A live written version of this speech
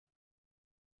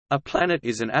A planet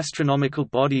is an astronomical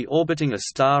body orbiting a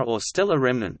star or stellar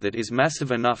remnant that is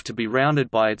massive enough to be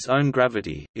rounded by its own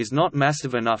gravity, is not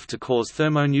massive enough to cause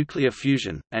thermonuclear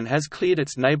fusion, and has cleared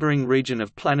its neighboring region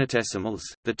of planetesimals.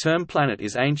 The term planet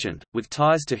is ancient, with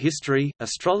ties to history,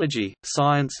 astrology,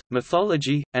 science,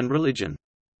 mythology, and religion.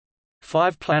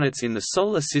 5 planets in the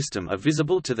Solar System are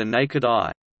visible to the naked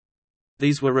eye.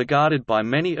 These were regarded by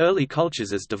many early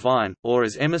cultures as divine, or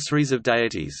as emissaries of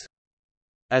deities.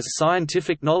 As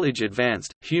scientific knowledge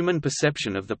advanced, human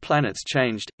perception of the planets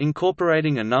changed,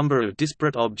 incorporating a number of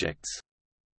disparate objects.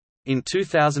 In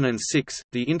 2006,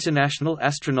 the International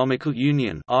Astronomical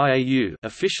Union (IAU)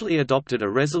 officially adopted a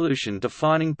resolution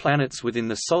defining planets within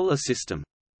the Solar System.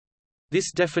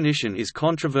 This definition is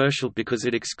controversial because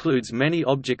it excludes many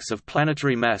objects of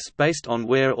planetary mass based on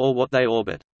where or what they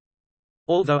orbit.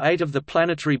 Although 8 of the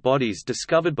planetary bodies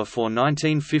discovered before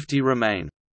 1950 remain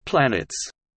planets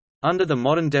under the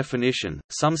modern definition,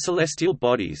 some celestial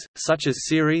bodies, such as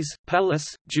Ceres, Pallas,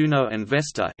 Juno and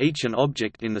Vesta, each an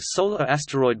object in the solar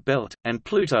asteroid belt, and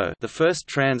Pluto, the first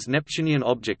trans-Neptunian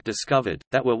object discovered,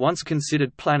 that were once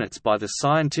considered planets by the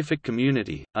scientific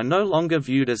community, are no longer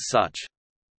viewed as such.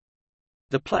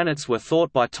 The planets were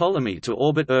thought by Ptolemy to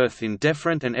orbit Earth in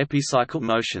deferent and epicycle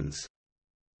motions.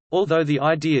 Although the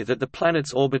idea that the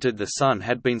planets orbited the Sun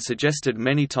had been suggested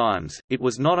many times, it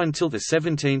was not until the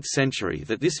 17th century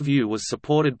that this view was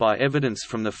supported by evidence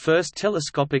from the first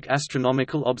telescopic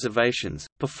astronomical observations,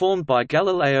 performed by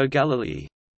Galileo Galilei.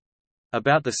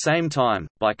 About the same time,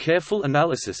 by careful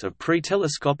analysis of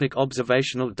pre-telescopic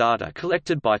observational data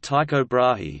collected by Tycho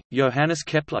Brahe, Johannes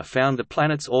Kepler found the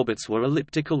planets' orbits were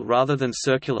elliptical rather than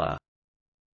circular.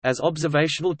 As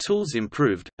observational tools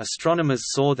improved, astronomers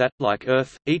saw that, like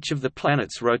Earth, each of the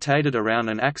planets rotated around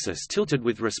an axis tilted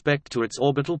with respect to its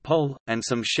orbital pole, and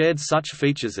some shared such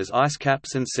features as ice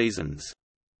caps and seasons.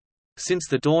 Since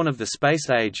the dawn of the space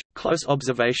age, close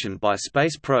observation by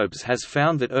space probes has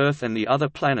found that Earth and the other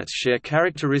planets share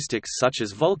characteristics such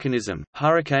as volcanism,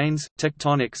 hurricanes,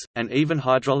 tectonics, and even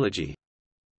hydrology.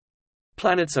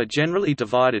 Planets are generally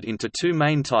divided into 2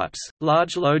 main types,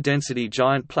 large low-density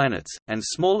giant planets, and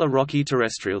smaller rocky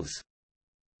terrestrials.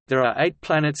 There are 8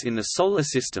 planets in the Solar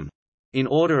System. In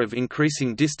order of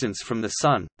increasing distance from the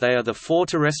Sun, they are the 4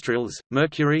 terrestrials,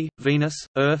 Mercury, Venus,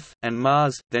 Earth, and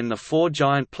Mars, then the 4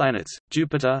 giant planets,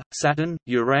 Jupiter, Saturn,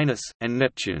 Uranus, and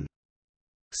Neptune.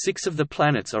 6 of the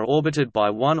planets are orbited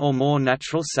by 1 or more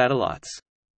natural satellites.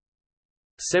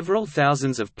 Several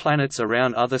thousands of planets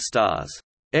around other stars,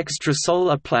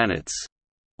 extrasolar planets,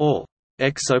 or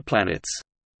exoplanets,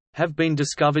 have been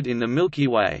discovered in the Milky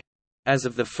Way. As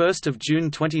of 1 June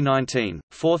 2019,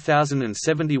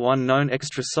 4,071 known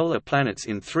extrasolar planets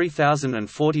in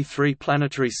 3,043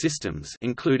 planetary systems,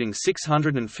 including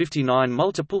 659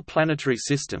 multiple planetary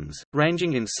systems,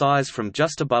 ranging in size from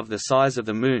just above the size of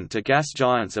the Moon to gas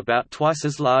giants about twice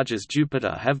as large as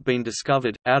Jupiter, have been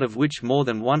discovered, out of which more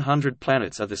than 100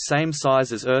 planets are the same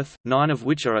size as Earth, 9 of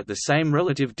which are at the same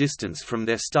relative distance from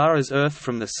their star as Earth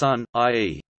from the Sun,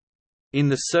 i.e., in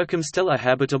the circumstellar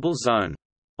habitable zone.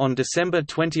 On December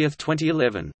 20,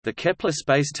 2011, the Kepler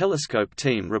Space Telescope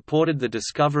team reported the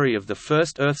discovery of the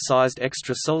first Earth-sized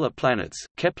extrasolar planets,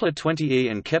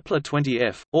 Kepler-20e and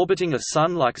Kepler-20f, orbiting a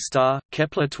Sun-like star,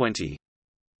 Kepler-20.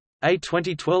 A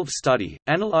 2012 study,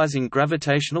 analyzing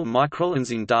gravitational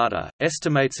microlensing data,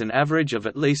 estimates an average of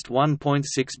at least 1.6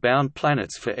 bound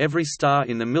planets for every star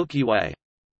in the Milky Way.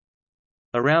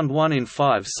 Around 1 in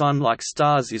 5 Sun-like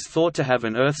stars is thought to have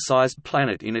an Earth-sized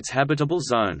planet in its habitable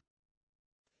zone.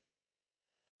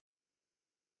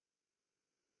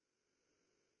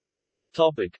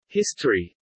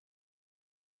 History.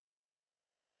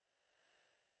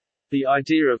 The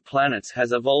idea of planets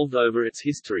has evolved over its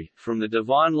history, from the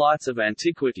divine lights of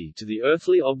antiquity to the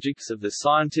earthly objects of the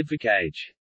scientific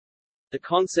age. The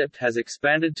concept has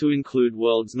expanded to include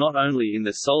worlds not only in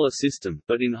the Solar System,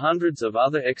 but in hundreds of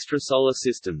other extrasolar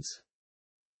systems.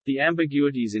 The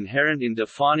ambiguities inherent in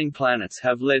defining planets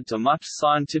have led to much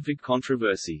scientific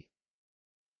controversy.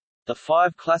 The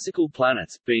 5 classical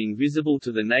planets, being visible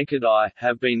to the naked eye,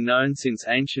 have been known since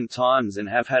ancient times and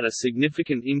have had a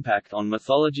significant impact on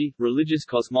mythology, religious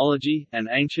cosmology, and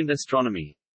ancient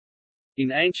astronomy.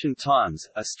 In ancient times,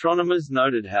 astronomers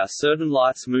noted how certain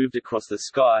lights moved across the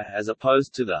sky as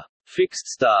opposed to the fixed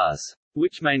stars,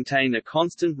 which maintained a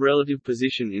constant relative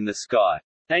position in the sky.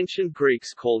 Ancient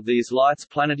Greeks called these lights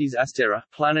planetes astera,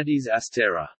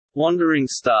 wandering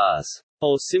stars,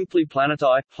 or simply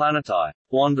planetae,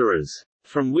 wanderers,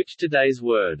 from which today's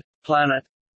word, planet,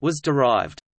 was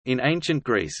derived. In ancient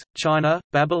Greece, China,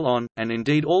 Babylon, and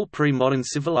indeed all pre-modern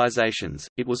civilizations,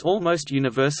 it was almost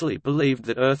universally believed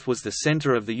that Earth was the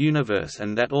center of the universe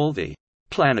and that all the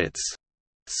planets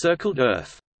circled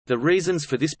Earth. The reasons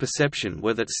for this perception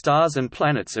were that stars and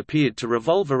planets appeared to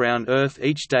revolve around Earth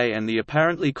each day, and the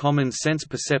apparently common sense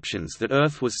perceptions that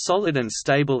Earth was solid and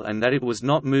stable and that it was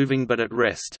not moving but at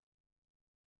rest.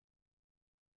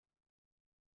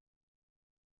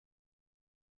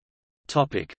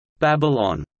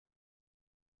 Babylon.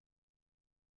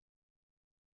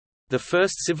 The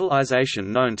first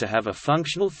civilization known to have a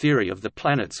functional theory of the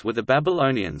planets were the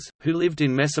Babylonians, who lived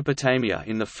in Mesopotamia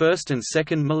in the 1st and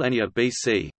 2nd millennia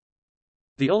BC.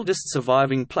 The oldest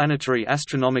surviving planetary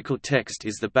astronomical text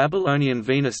is the Babylonian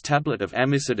Venus tablet of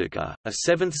Ammisaduqa, a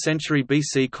 7th century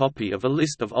BC copy of a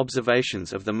list of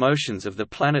observations of the motions of the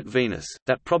planet Venus,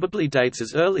 that probably dates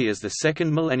as early as the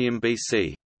 2nd millennium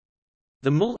BC. The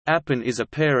Mul-Appen is a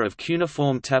pair of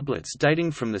cuneiform tablets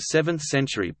dating from the 7th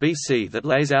century BC that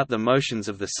lays out the motions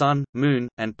of the Sun, Moon,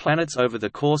 and planets over the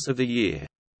course of the year.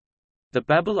 The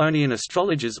Babylonian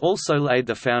astrologers also laid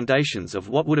the foundations of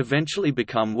what would eventually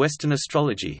become Western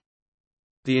astrology.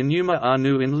 The Enuma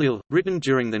Anu-Enlil, written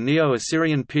during the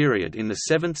Neo-Assyrian period in the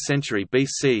 7th century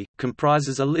BC,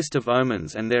 comprises a list of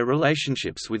omens and their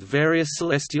relationships with various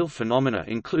celestial phenomena,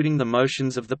 including the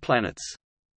motions of the planets.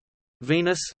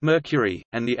 Venus, Mercury,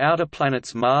 and the outer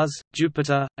planets Mars,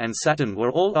 Jupiter, and Saturn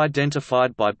were all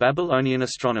identified by Babylonian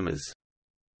astronomers.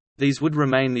 These would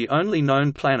remain the only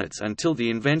known planets until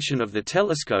the invention of the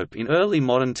telescope in early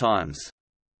modern times.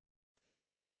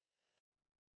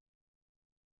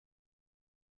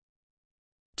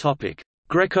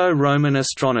 Greco-Roman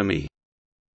astronomy.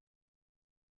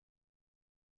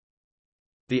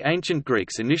 The ancient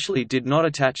Greeks initially did not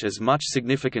attach as much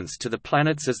significance to the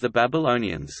planets as the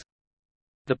Babylonians.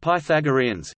 The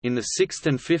Pythagoreans, in the 6th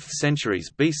and 5th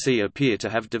centuries BC, appear to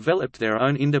have developed their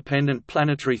own independent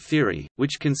planetary theory,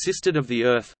 which consisted of the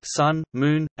Earth, Sun,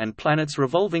 Moon, and planets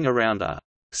revolving around a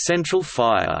central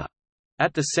fire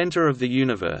at the center of the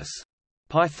universe.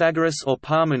 Pythagoras or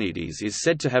Parmenides is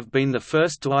said to have been the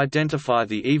first to identify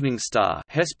the evening star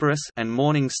Hesperus and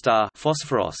morning star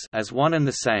Phosphoros as one and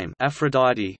the same,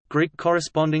 Aphrodite, Greek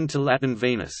corresponding to Latin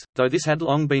Venus, though this had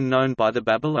long been known by the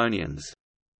Babylonians.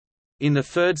 In the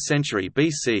 3rd century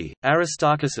BC,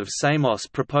 Aristarchus of Samos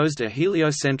proposed a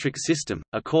heliocentric system,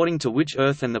 according to which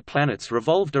Earth and the planets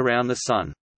revolved around the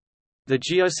Sun. The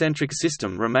geocentric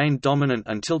system remained dominant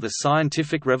until the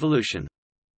scientific revolution.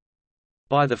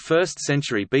 By the 1st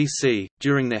century BC,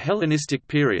 during the Hellenistic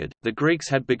period, the Greeks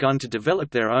had begun to develop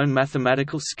their own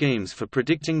mathematical schemes for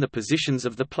predicting the positions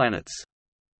of the planets.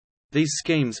 These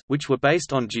schemes, which were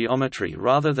based on geometry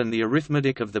rather than the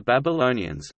arithmetic of the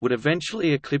Babylonians, would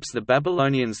eventually eclipse the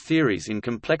Babylonians' theories in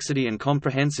complexity and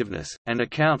comprehensiveness, and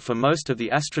account for most of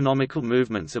the astronomical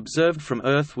movements observed from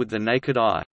Earth with the naked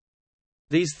eye.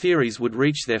 These theories would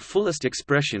reach their fullest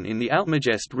expression in the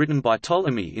Almagest written by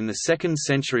Ptolemy in the 2nd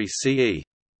century CE.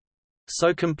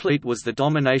 So complete was the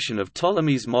domination of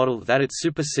Ptolemy's model that it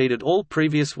superseded all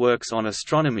previous works on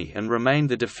astronomy and remained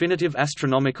the definitive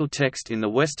astronomical text in the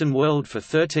Western world for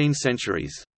 13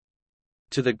 centuries.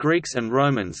 To the Greeks and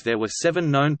Romans there were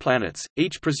 7 known planets,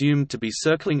 each presumed to be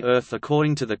circling Earth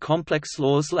according to the complex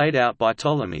laws laid out by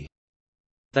Ptolemy.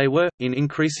 They were, in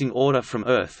increasing order from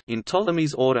Earth in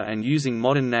Ptolemy's order and using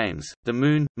modern names, the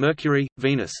Moon, Mercury,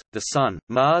 Venus, the Sun,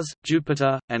 Mars,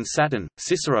 Jupiter, and Saturn.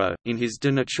 Cicero, in his De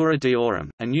Natura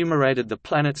Deorum, enumerated the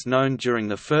planets known during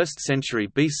the 1st century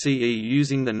BCE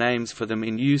using the names for them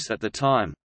in use at the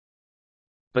time.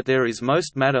 But there is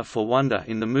most matter for wonder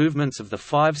in the movements of the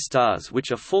 5 stars,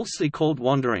 which are falsely called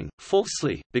wandering,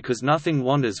 falsely, because nothing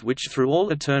wanders which through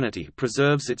all eternity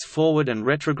preserves its forward and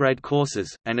retrograde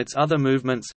courses, and its other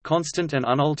movements, constant and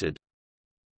unaltered.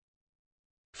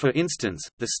 For instance,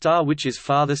 the star which is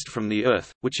farthest from the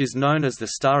Earth, which is known as the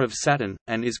star of Saturn,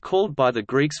 and is called by the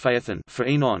Greeks Phaethon for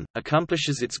Enon,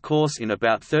 accomplishes its course in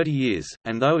about 30 years,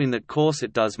 and though in that course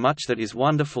it does much that is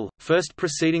wonderful, first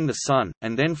preceding the Sun,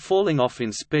 and then falling off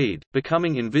in speed,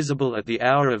 becoming invisible at the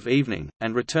hour of evening,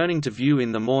 and returning to view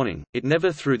in the morning, it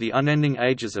never through the unending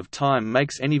ages of time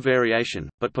makes any variation,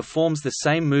 but performs the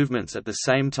same movements at the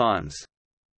same times.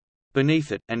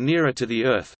 Beneath it, and nearer to the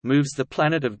Earth, moves the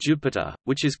planet of Jupiter,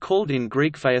 which is called in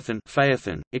Greek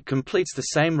Phaethon. It completes the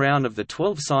same round of the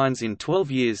 12 signs in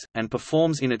 12 years, and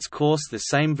performs in its course the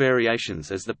same variations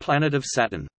as the planet of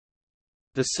Saturn.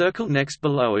 The circle next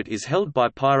below it is held by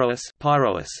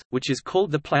Pyroeus, which is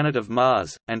called the planet of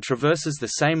Mars, and traverses the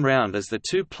same round as the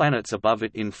 2 planets above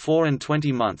it in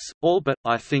 24 months, all but,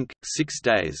 I think, 6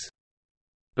 days.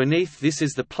 Beneath this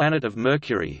is the planet of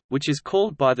Mercury, which is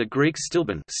called by the Greeks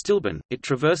stilben. It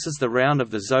traverses the round of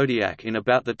the zodiac in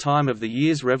about the time of the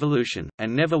year's revolution,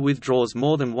 and never withdraws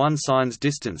more than one sign's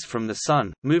distance from the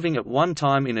Sun, moving at one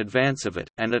time in advance of it,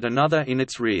 and at another in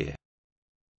its rear.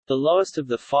 The lowest of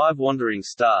the 5 wandering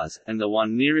stars, and the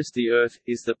one nearest the Earth,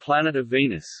 is the planet of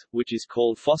Venus, which is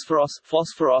called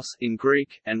Phosphoros in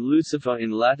Greek, and Lucifer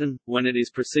in Latin, when it is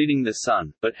preceding the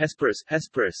Sun, but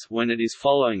Hesperus when it is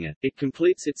following it. It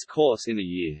completes its course in a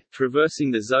year,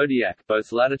 traversing the zodiac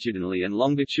both latitudinally and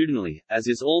longitudinally, as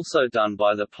is also done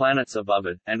by the planets above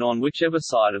it, and on whichever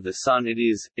side of the Sun it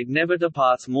is, it never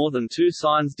departs more than 2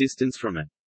 signs' distance from it.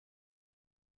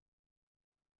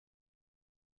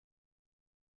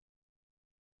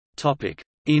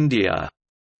 India.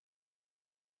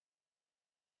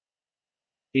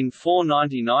 In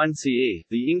 499 CE,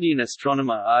 the Indian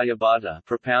astronomer Aryabhata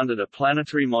propounded a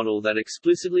planetary model that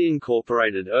explicitly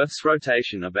incorporated Earth's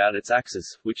rotation about its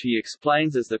axis, which he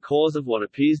explains as the cause of what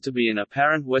appears to be an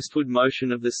apparent westward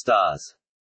motion of the stars.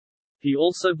 He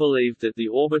also believed that the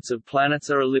orbits of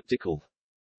planets are elliptical.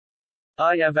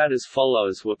 Aryabhata's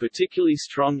followers were particularly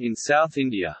strong in South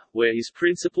India, where his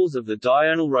principles of the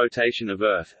diurnal rotation of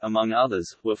Earth, among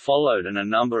others, were followed, and a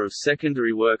number of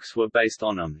secondary works were based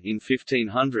on them. In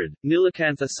 1500,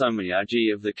 Nilakantha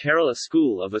Somayaji of the Kerala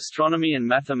School of Astronomy and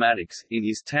Mathematics, in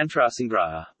his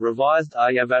Tantrasangraha, revised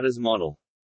Aryabhata's model.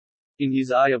 In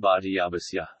his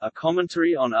Aryabhatayabhasya, a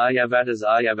commentary on Aryabhata's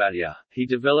Aryabhatya, he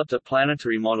developed a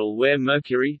planetary model where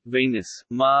Mercury, Venus,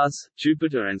 Mars,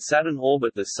 Jupiter and Saturn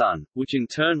orbit the Sun, which in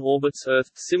turn orbits Earth,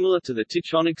 similar to the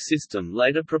Tychonic system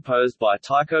later proposed by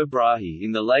Tycho Brahe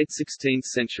in the late 16th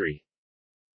century.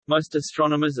 Most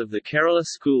astronomers of the Kerala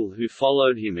school who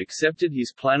followed him accepted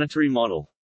his planetary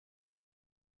model.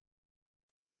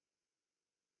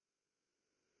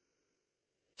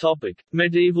 Topic: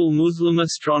 Medieval Muslim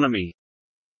astronomy.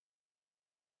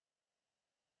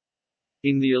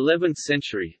 In the 11th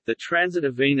century, the transit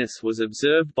of Venus was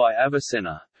observed by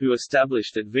Avicenna, who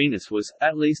established that Venus was,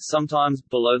 at least sometimes,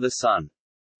 below the Sun.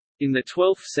 In the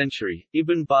 12th century,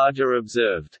 Ibn Bajjah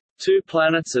observed 2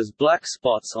 planets as black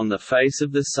spots on the face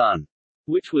of the Sun,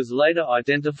 which was later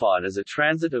identified as a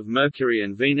transit of Mercury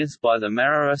and Venus by the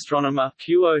Maragha astronomer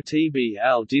Qutb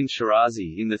al-Din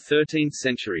Shirazi in the 13th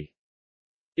century.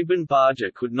 Ibn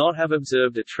Bajjah could not have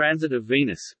observed a transit of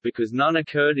Venus, because none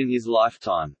occurred in his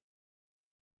lifetime.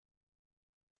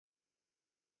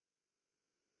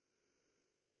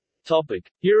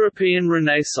 Topic: European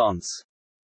Renaissance.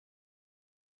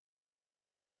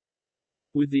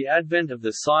 With the advent of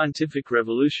the scientific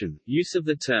revolution, use of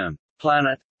the term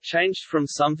planet changed from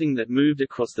something that moved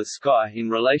across the sky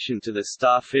in relation to the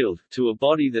star field, to a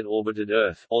body that orbited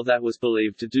Earth, or that was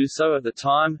believed to do so at the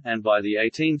time, and by the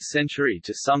 18th century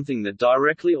to something that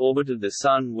directly orbited the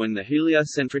Sun when the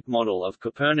heliocentric model of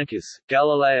Copernicus,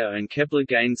 Galileo and Kepler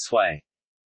gained sway.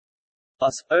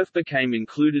 Thus, Earth became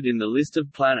included in the list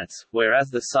of planets,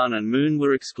 whereas the Sun and Moon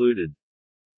were excluded.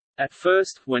 At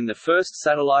first, when the first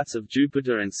satellites of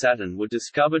Jupiter and Saturn were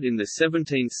discovered in the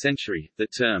 17th century, the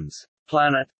terms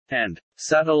planet and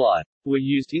satellite were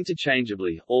used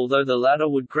interchangeably, although the latter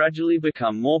would gradually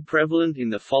become more prevalent in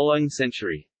the following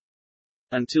century.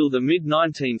 Until the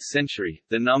mid-19th century,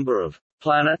 the number of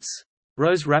planets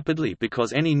rose rapidly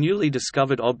because any newly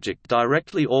discovered object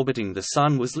directly orbiting the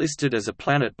Sun was listed as a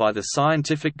planet by the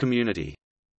scientific community.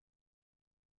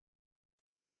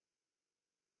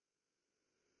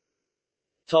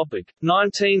 Topic: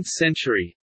 19th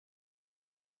century.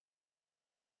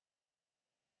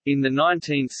 In the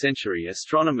 19th century,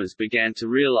 astronomers began to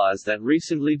realize that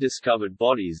recently discovered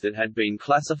bodies that had been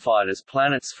classified as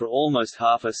planets for almost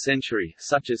half a century,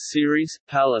 such as Ceres,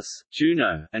 Pallas,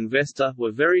 Juno, and Vesta,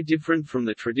 were very different from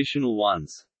the traditional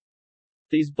ones.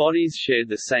 These bodies shared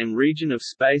the same region of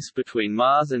space between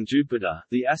Mars and Jupiter,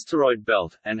 the asteroid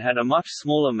belt, and had a much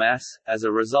smaller mass. As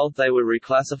a result, they were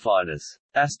reclassified as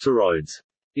asteroids.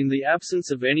 In the absence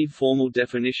of any formal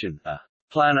definition, a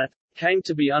planet came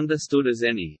to be understood as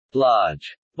any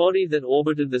large body that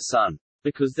orbited the Sun.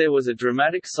 Because there was a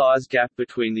dramatic size gap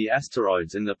between the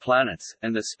asteroids and the planets,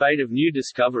 and the spate of new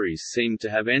discoveries seemed to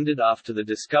have ended after the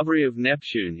discovery of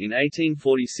Neptune in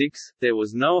 1846, there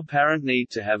was no apparent need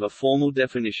to have a formal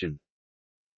definition.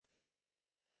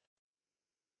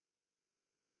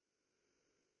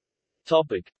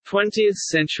 Topic: 20th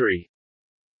century.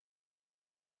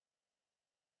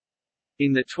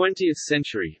 In the 20th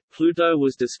century, Pluto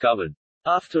was discovered.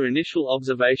 After initial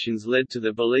observations led to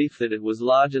the belief that it was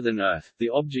larger than Earth, the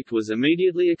object was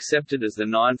immediately accepted as the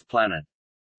 9th planet.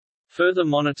 Further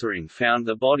monitoring found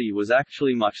the body was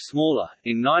actually much smaller.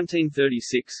 In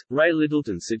 1936, Ray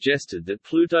Littleton suggested that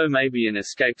Pluto may be an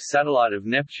escaped satellite of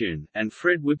Neptune, and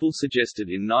Fred Whipple suggested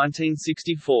in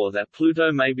 1964 that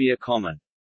Pluto may be a comet.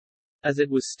 As it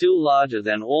was still larger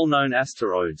than all known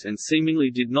asteroids and seemingly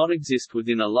did not exist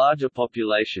within a larger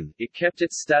population, it kept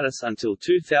its status until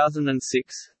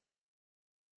 2006.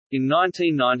 In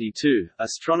 1992,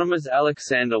 astronomers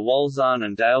Alexander Wolzahn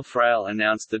and Dale Frail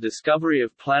announced the discovery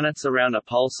of planets around a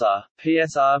pulsar,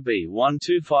 PSRB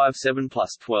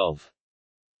 1257+12.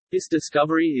 This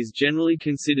discovery is generally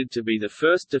considered to be the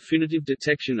first definitive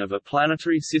detection of a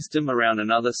planetary system around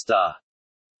another star.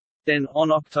 Then,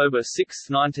 on October 6,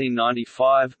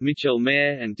 1995, Michel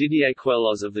Mayor and Didier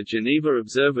Queloz of the Geneva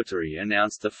Observatory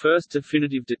announced the first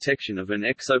definitive detection of an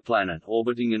exoplanet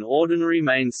orbiting an ordinary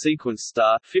main sequence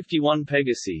star, 51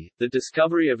 Pegasi. The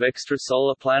discovery of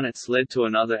extrasolar planets led to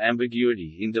another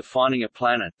ambiguity in defining a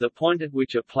planet, the point at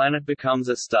which a planet becomes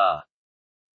a star.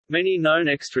 Many known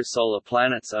extrasolar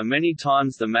planets are many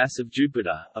times the mass of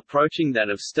Jupiter, approaching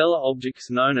that of stellar objects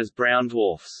known as brown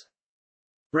dwarfs.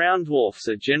 Brown dwarfs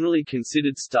are generally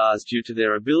considered stars due to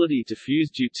their ability to fuse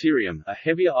deuterium, a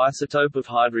heavier isotope of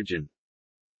hydrogen.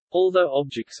 Although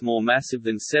objects more massive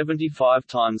than 75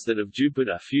 times that of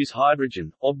Jupiter fuse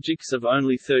hydrogen, objects of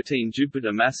only 13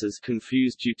 Jupiter masses can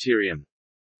fuse deuterium.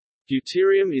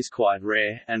 Deuterium is quite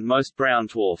rare, and most brown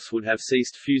dwarfs would have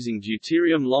ceased fusing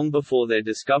deuterium long before their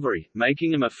discovery,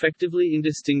 making them effectively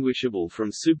indistinguishable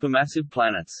from supermassive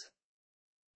planets.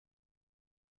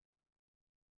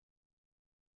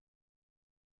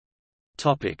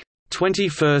 Topic: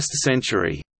 21st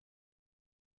century.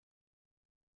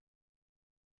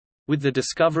 With the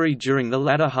discovery during the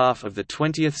latter half of the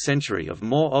 20th century of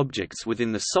more objects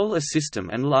within the Solar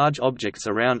System and large objects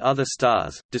around other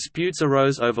stars, disputes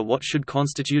arose over what should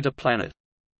constitute a planet.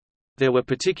 There were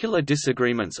particular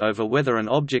disagreements over whether an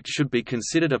object should be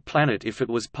considered a planet if it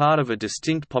was part of a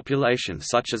distinct population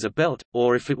such as a belt,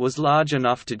 or if it was large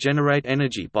enough to generate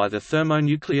energy by the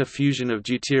thermonuclear fusion of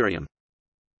deuterium.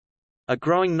 A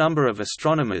growing number of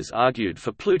astronomers argued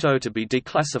for Pluto to be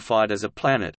declassified as a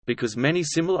planet, because many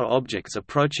similar objects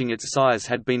approaching its size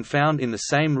had been found in the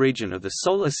same region of the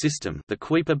Solar System, the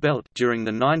Kuiper Belt, during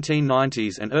the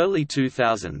 1990s and early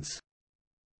 2000s.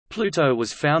 Pluto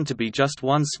was found to be just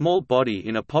one small body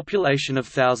in a population of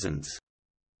thousands.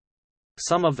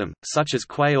 Some of them, such as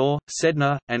Quaoar,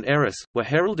 Sedna, and Eris, were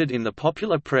heralded in the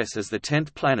popular press as the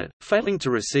 10th planet, failing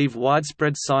to receive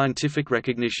widespread scientific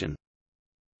recognition.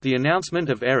 The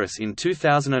announcement of Eris in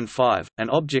 2005,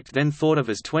 an object then thought of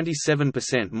as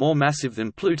 27% more massive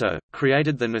than Pluto,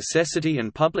 created the necessity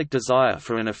and public desire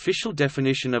for an official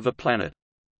definition of a planet.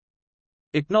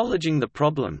 Acknowledging the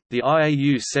problem, the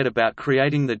IAU set about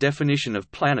creating the definition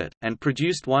of planet, and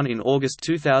produced one in August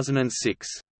 2006.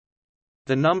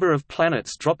 The number of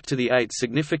planets dropped to the 8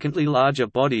 significantly larger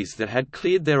bodies that had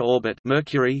cleared their orbit: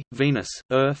 Mercury, Venus,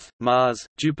 Earth, Mars,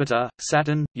 Jupiter,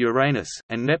 Saturn, Uranus,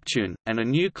 and Neptune, and a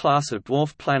new class of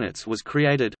dwarf planets was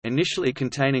created, initially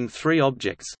containing 3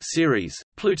 objects: Ceres,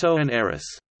 Pluto and Eris.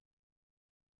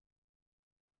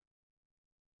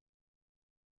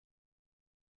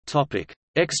 Topic: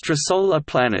 Extrasolar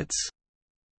planets.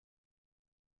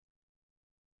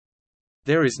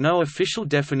 There is no official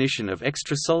definition of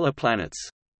extrasolar planets.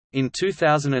 In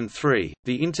 2003,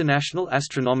 the International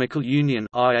Astronomical Union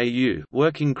 (IAU)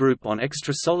 Working Group on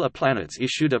Extrasolar Planets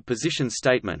issued a position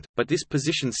statement, but this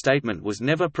position statement was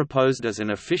never proposed as an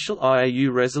official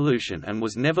IAU resolution and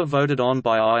was never voted on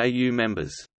by IAU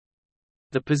members.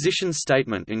 The position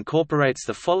statement incorporates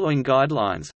the following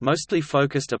guidelines, mostly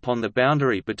focused upon the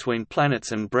boundary between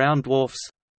planets and brown dwarfs.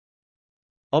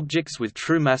 Objects with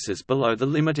true masses below the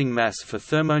limiting mass for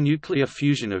thermonuclear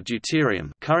fusion of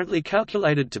deuterium, currently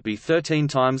calculated to be 13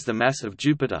 times the mass of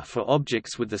Jupiter for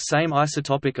objects with the same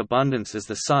isotopic abundance as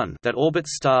the Sun, that orbit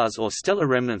stars or stellar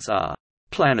remnants, are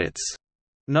planets,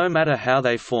 no matter how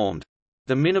they formed.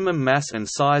 The minimum mass and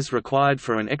size required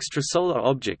for an extrasolar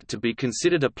object to be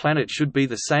considered a planet should be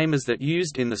the same as that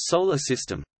used in the Solar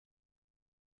System.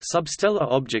 Substellar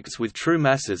objects with true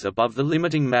masses above the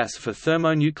limiting mass for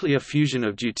thermonuclear fusion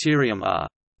of deuterium are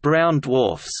brown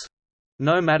dwarfs,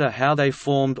 no matter how they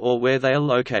formed or where they are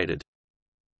located.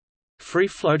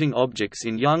 Free-floating objects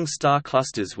in young star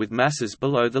clusters with masses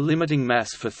below the limiting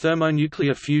mass for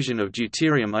thermonuclear fusion of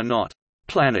deuterium are not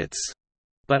planets,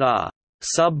 but are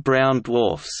sub-brown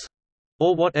dwarfs,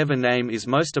 or whatever name is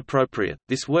most appropriate.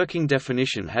 This working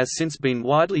definition has since been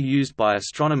widely used by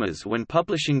astronomers when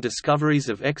publishing discoveries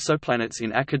of exoplanets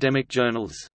in academic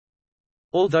journals.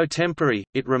 Although temporary,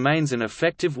 it remains an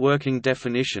effective working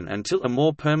definition until a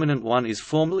more permanent one is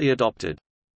formally adopted.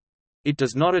 It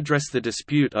does not address the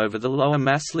dispute over the lower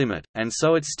mass limit, and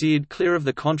so it steered clear of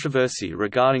the controversy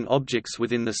regarding objects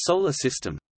within the Solar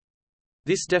System.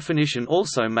 This definition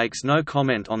also makes no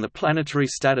comment on the planetary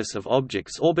status of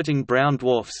objects orbiting brown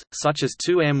dwarfs, such as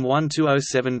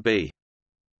 2M1207b.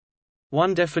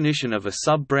 One definition of a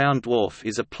sub-brown dwarf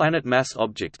is a planet-mass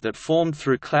object that formed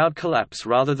through cloud collapse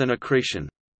rather than accretion.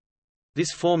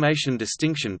 This formation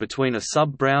distinction between a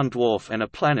sub-brown dwarf and a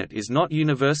planet is not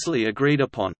universally agreed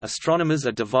upon. Astronomers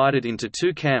are divided into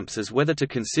two camps as whether to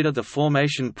consider the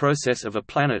formation process of a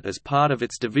planet as part of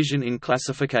its division in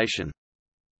classification.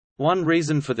 One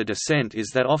reason for the dissent is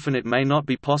that often it may not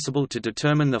be possible to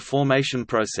determine the formation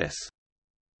process.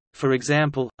 For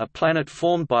example, a planet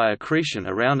formed by accretion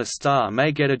around a star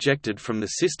may get ejected from the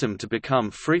system to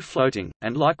become free-floating,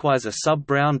 and likewise a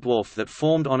sub-brown dwarf that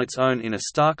formed on its own in a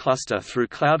star cluster through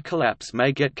cloud collapse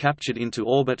may get captured into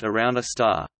orbit around a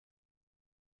star.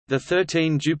 The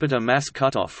 13 Jupiter mass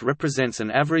cutoff represents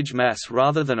an average mass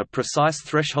rather than a precise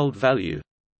threshold value.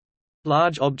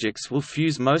 Large objects will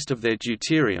fuse most of their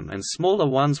deuterium and smaller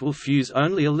ones will fuse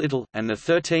only a little, and the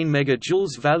 13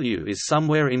 MJ value is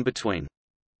somewhere in between.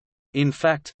 In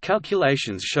fact,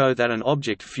 calculations show that an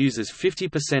object fuses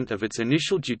 50% of its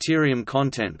initial deuterium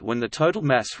content when the total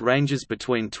mass ranges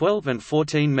between 12 and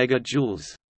 14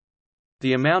 MJ.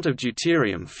 The amount of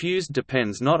deuterium fused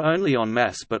depends not only on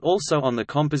mass but also on the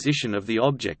composition of the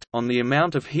object, on the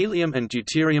amount of helium and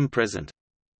deuterium present.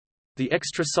 The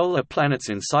Extrasolar Planets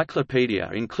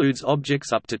Encyclopedia includes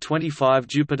objects up to 25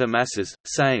 Jupiter masses,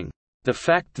 saying, "The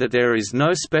fact that there is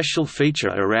no special feature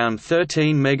around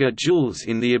 13 MJ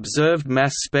in the observed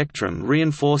mass spectrum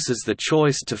reinforces the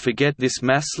choice to forget this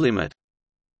mass limit."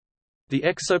 The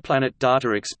Exoplanet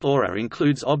Data Explorer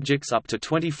includes objects up to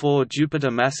 24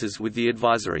 Jupiter masses with the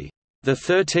advisory, "The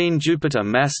 13 Jupiter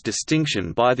mass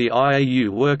distinction by the IAU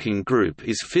Working Group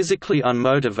is physically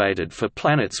unmotivated for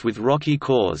planets with rocky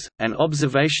cores, and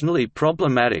observationally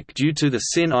problematic due to the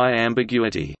Sin-I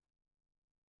ambiguity."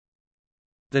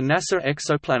 The NASA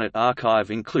Exoplanet Archive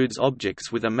includes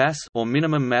objects with a mass or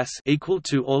minimum mass equal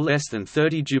to or less than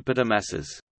 30 Jupiter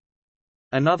masses.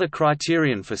 Another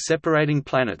criterion for separating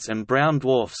planets and brown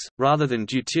dwarfs, rather than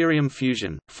deuterium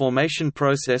fusion, formation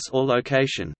process or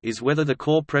location, is whether the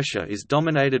core pressure is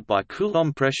dominated by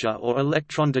Coulomb pressure or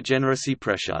electron degeneracy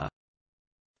pressure.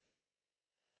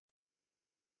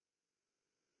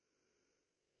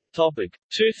 Topic: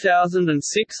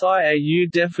 2006 IAU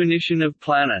definition of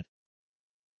planet.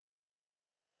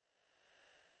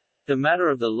 The matter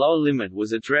of the lower limit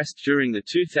was addressed during the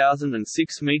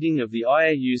 2006 meeting of the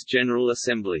IAU's General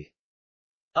Assembly.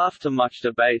 After much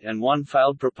debate and one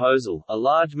failed proposal, a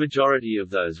large majority of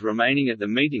those remaining at the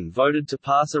meeting voted to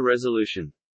pass a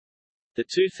resolution. The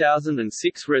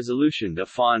 2006 resolution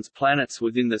defines planets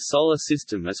within the Solar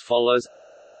System as follows: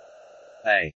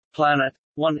 A planet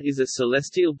 1 is a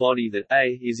celestial body that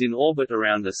A is in orbit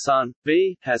around the Sun,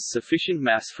 B has sufficient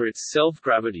mass for its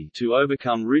self-gravity to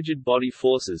overcome rigid body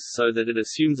forces so that it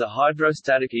assumes a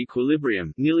hydrostatic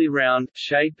equilibrium nearly round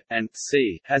shape, and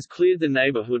C has cleared the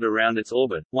neighborhood around its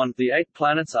orbit. 1. The 8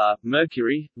 planets are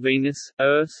Mercury, Venus,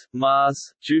 Earth,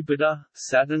 Mars, Jupiter,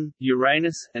 Saturn,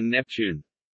 Uranus, and Neptune.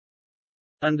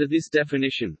 Under this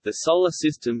definition, the Solar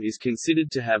System is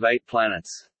considered to have 8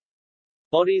 planets.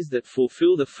 Bodies that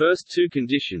fulfill the first two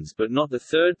conditions but not the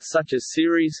third, such as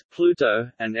Ceres, Pluto,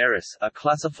 and Eris, are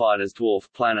classified as dwarf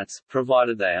planets,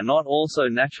 provided they are not also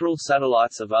natural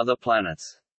satellites of other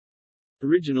planets.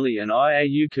 Originally an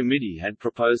IAU committee had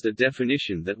proposed a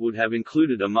definition that would have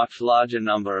included a much larger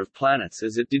number of planets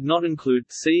as it did not include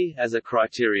C as a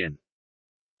criterion.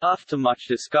 After much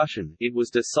discussion, it was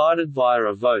decided via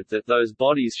a vote that those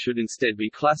bodies should instead be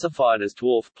classified as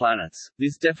dwarf planets.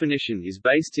 This definition is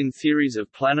based in theories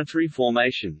of planetary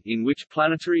formation, in which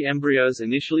planetary embryos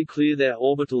initially clear their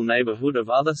orbital neighborhood of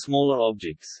other smaller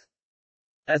objects.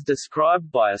 As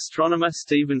described by astronomer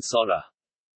Stephen Soter,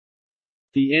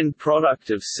 the end product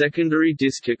of secondary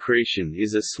disk accretion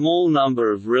is a small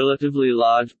number of relatively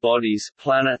large bodies,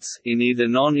 planets, in either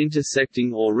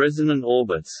non-intersecting or resonant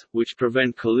orbits, which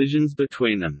prevent collisions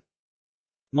between them.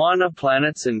 Minor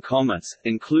planets and comets,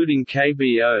 including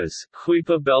KBOs,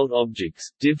 Kuiper belt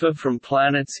objects, differ from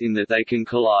planets in that they can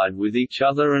collide with each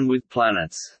other and with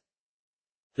planets.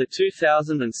 The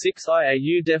 2006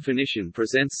 IAU definition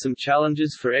presents some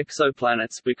challenges for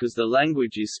exoplanets because the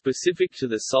language is specific to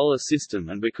the Solar System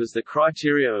and because the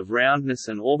criteria of roundness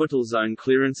and orbital zone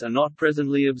clearance are not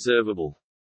presently observable.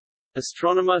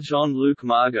 Astronomer Jean-Luc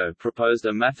Margot proposed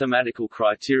a mathematical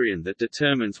criterion that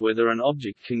determines whether an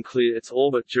object can clear its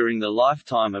orbit during the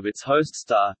lifetime of its host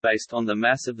star, based on the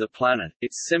mass of the planet,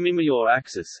 its semi-major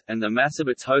axis, and the mass of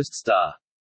its host star.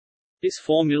 This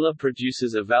formula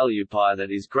produces a value π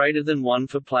that is greater than 1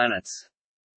 for planets.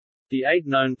 The 8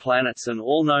 known planets and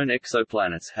all known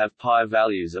exoplanets have π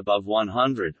values above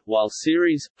 100, while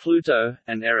Ceres, Pluto,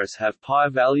 and Eris have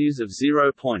π values of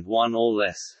 0.1 or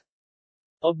less.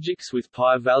 Objects with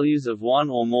π values of 1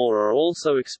 or more are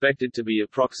also expected to be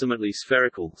approximately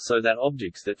spherical, so that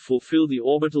objects that fulfill the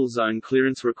orbital zone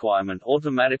clearance requirement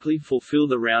automatically fulfill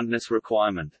the roundness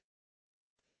requirement.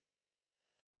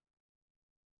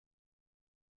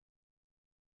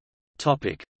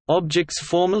 Topic: Objects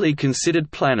formerly considered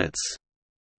planets.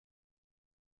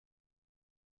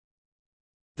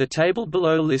 The table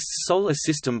below lists solar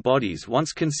system bodies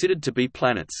once considered to be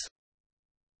planets.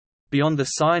 Beyond the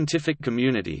scientific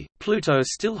community, Pluto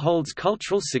still holds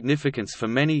cultural significance for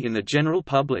many in the general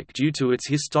public due to its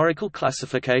historical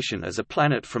classification as a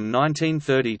planet from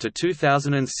 1930 to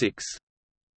 2006.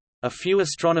 A few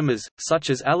astronomers, such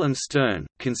as Alan Stern,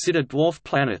 consider dwarf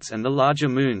planets and the larger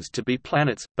moons to be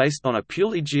planets, based on a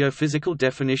purely geophysical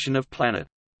definition of planet.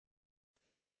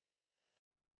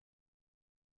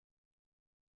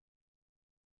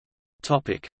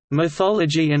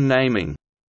 Mythology and naming.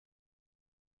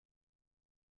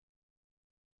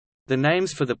 The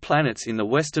names for the planets in the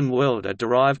Western world are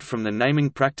derived from the naming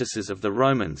practices of the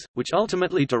Romans, which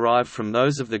ultimately derived from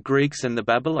those of the Greeks and the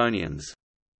Babylonians.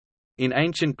 In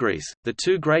ancient Greece, the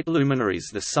two great luminaries,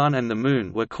 the Sun and the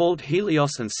Moon, were called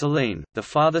Helios and Selene. The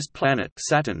farthest planet,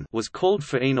 Saturn, was called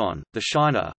Phaenon, the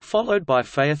shiner, followed by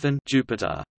Phaethon,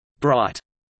 Jupiter, bright.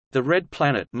 The red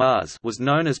planet, Mars, was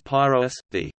known as Pyroeus,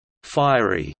 the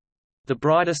fiery. The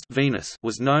brightest, Venus,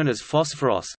 was known as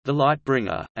Phosphoros, the light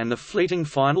bringer, and the fleeting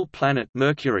final planet,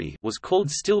 Mercury, was called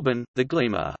Stilben, the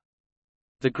gleamer.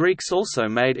 The Greeks also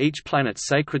made each planet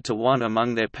sacred to one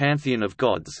among their pantheon of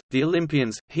gods. The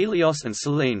Olympians, Helios and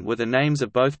Selene, were the names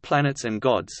of both planets and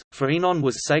gods. Phaenon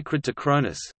was sacred to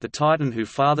Cronus, the Titan who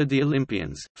fathered the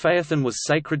Olympians. Phaethon was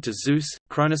sacred to Zeus,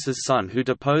 Cronus's son who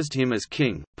deposed him as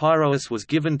king. Pyroeus was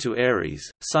given to Ares,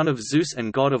 son of Zeus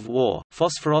and god of war.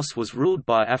 Phosphoros was ruled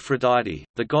by Aphrodite,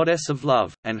 the goddess of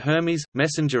love, and Hermes,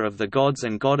 messenger of the gods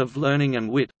and god of learning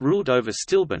and wit, ruled over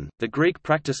Stilben. The Greek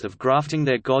practice of grafting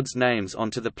their gods' names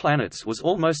onto the planets was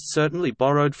almost certainly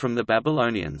borrowed from the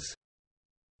Babylonians.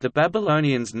 The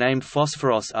Babylonians named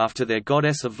Phosphoros after their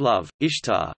goddess of love,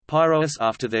 Ishtar, Pyroeus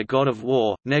after their god of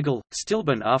war, Negel,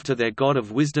 Stilben after their god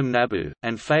of wisdom, Nabu,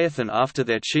 and Phaethon after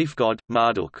their chief god,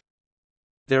 Marduk.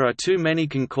 There are too many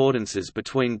concordances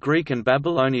between Greek and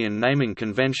Babylonian naming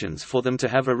conventions for them to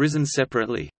have arisen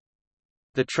separately.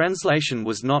 The translation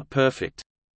was not perfect.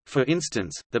 For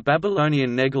instance, the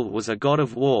Babylonian Negel was a god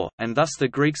of war, and thus the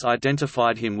Greeks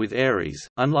identified him with Ares.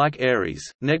 Unlike Ares,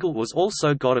 Negel was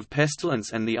also god of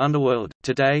pestilence and the underworld.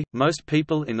 Today, most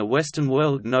people in the Western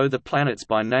world know the planets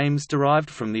by names derived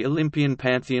from the Olympian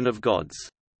pantheon of gods.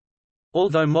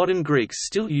 Although modern Greeks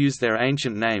still use their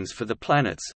ancient names for the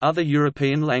planets, other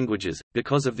European languages,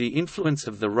 because of the influence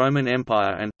of the Roman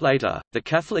Empire and, later, the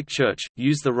Catholic Church,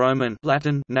 use the Roman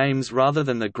Latin names rather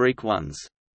than the Greek ones.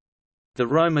 The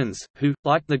Romans, who,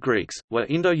 like the Greeks, were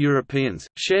Indo-Europeans,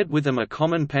 shared with them a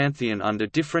common pantheon under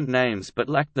different names but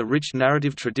lacked the rich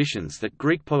narrative traditions that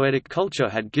Greek poetic culture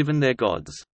had given their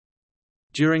gods.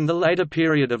 During the later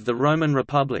period of the Roman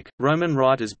Republic, Roman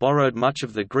writers borrowed much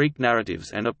of the Greek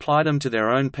narratives and applied them to their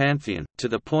own pantheon, to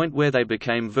the point where they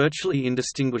became virtually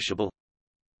indistinguishable.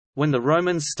 When the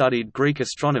Romans studied Greek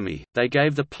astronomy, they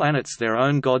gave the planets their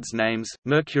own gods' names: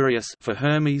 Mercurius for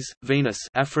Hermes, Venus,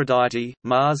 Aphrodite,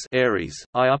 Mars, Ares,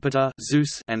 Iapeter,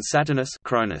 Zeus, and Saturnus,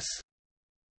 Cronus.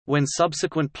 When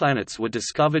subsequent planets were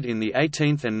discovered in the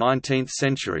 18th and 19th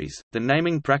centuries, the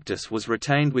naming practice was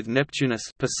retained with Neptunus,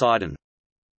 Poseidon.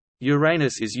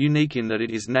 Uranus is unique in that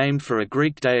it is named for a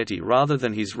Greek deity rather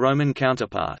than his Roman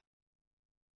counterpart.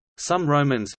 Some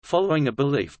Romans, following a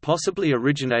belief possibly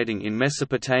originating in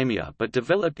Mesopotamia but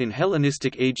developed in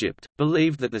Hellenistic Egypt,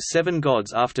 believed that the 7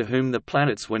 gods after whom the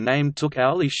planets were named took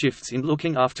hourly shifts in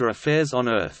looking after affairs on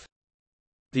Earth.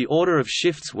 The order of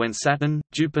shifts went Saturn,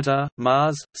 Jupiter,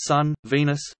 Mars, Sun,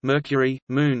 Venus, Mercury,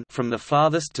 Moon, from the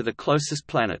farthest to the closest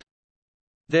planet.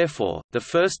 Therefore, the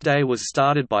first day was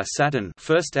started by Saturn,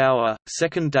 first hour,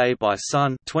 second day by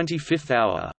Sun, 25th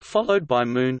hour, followed by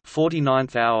Moon,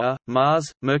 49th hour,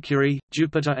 Mars, Mercury,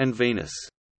 Jupiter and Venus.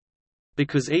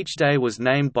 Because each day was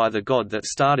named by the god that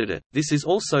started it, this is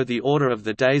also the order of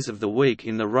the days of the week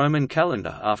in the Roman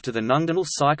calendar after the nundinal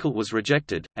cycle was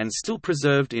rejected, and still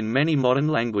preserved in many modern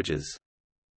languages.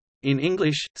 In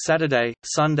English, Saturday,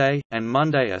 Sunday, and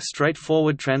Monday are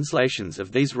straightforward translations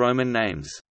of these Roman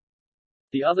names.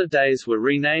 The other days were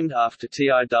renamed after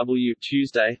Tiw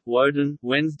Tuesday, Woden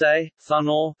Wednesday,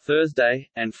 Thunor Thursday,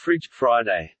 and Frigg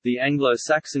Friday. The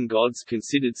Anglo-Saxon gods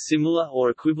considered similar or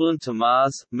equivalent to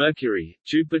Mars, Mercury,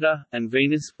 Jupiter, and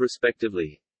Venus,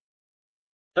 respectively.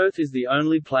 Earth is the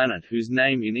only planet whose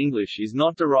name in English is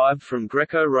not derived from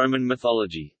Greco-Roman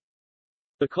mythology.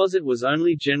 Because it was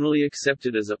only generally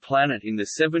accepted as a planet in the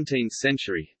 17th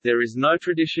century, there is no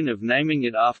tradition of naming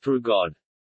it after a god.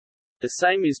 The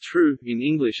same is true, in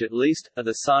English at least, of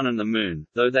the Sun and the Moon,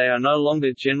 though they are no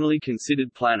longer generally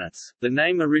considered planets. The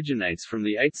name originates from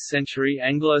the 8th century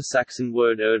Anglo-Saxon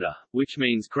word erda, which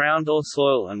means ground or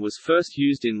soil and was first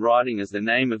used in writing as the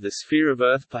name of the sphere of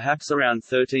Earth perhaps around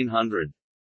 1300.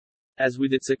 As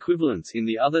with its equivalents in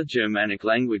the other Germanic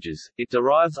languages, it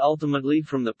derives ultimately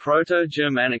from the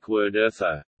Proto-Germanic word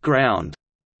eartho, ground,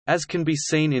 as can be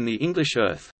seen in the English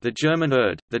earth, the German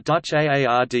erd, the Dutch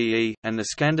aarde, and the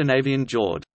Scandinavian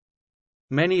jord.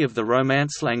 Many of the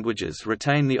Romance languages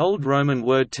retain the Old Roman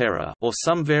word terra, or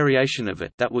some variation of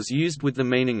it that was used with the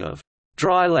meaning of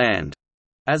dry land,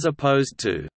 as opposed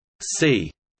to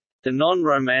sea. The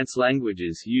non-Romance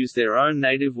languages use their own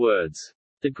native words.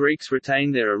 The Greeks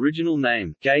retain their original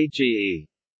name, ge.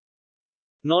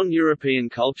 Non-European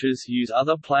cultures use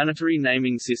other planetary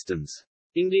naming systems.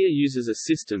 India uses a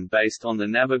system based on the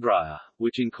Navagraha,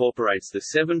 which incorporates the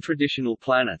 7 traditional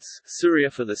planets,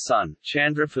 Surya for the Sun,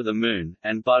 Chandra for the Moon,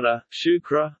 and Buddha,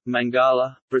 Shukra,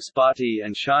 Mangala, Brihaspati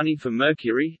and Shani for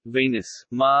Mercury, Venus,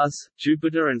 Mars,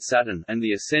 Jupiter and Saturn, and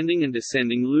the ascending and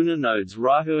descending lunar nodes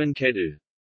Rahu and Ketu.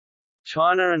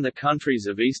 China and the countries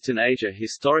of Eastern Asia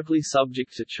historically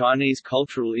subject to Chinese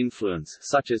cultural influence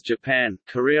such as Japan,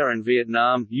 Korea and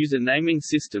Vietnam use a naming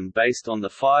system based on the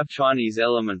 5 Chinese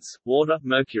elements, water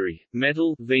Mercury,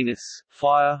 metal Venus,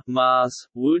 fire Mars,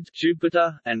 wood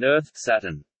Jupiter, and earth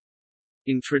Saturn.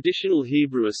 In traditional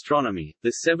Hebrew astronomy, the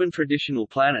 7 traditional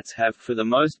planets have for the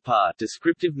most part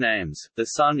descriptive names. The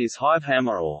Sun is Hive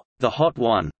Hammer or the Hot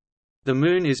One. The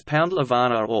Moon is Pound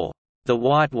Lavana or the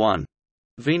White One.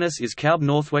 Venus is Kaub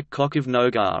Northwek Kokiv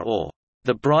Nogar or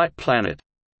the Bright Planet.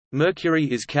 Mercury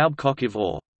is Kaub Kokiv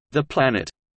or the Planet.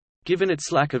 Given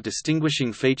its lack of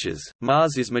distinguishing features,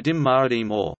 Mars is Madim Maradim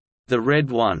or the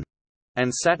Red One,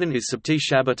 and Saturn is Sabti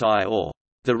Shabbatai or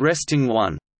the Resting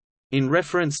One, in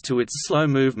reference to its slow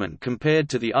movement compared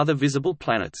to the other visible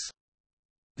planets.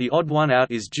 The odd one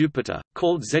out is Jupiter,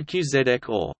 called Zqzek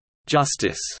or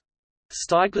Justice.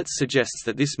 Stieglitz suggests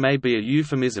that this may be a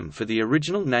euphemism for the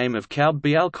original name of Kaub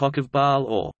Bial Kokiv Baal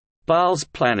or Baal's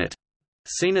planet,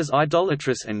 seen as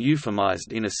idolatrous and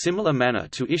euphemized in a similar manner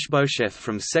to Ishbosheth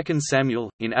from 2 Samuel.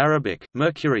 In Arabic,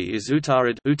 Mercury is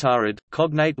Utarid,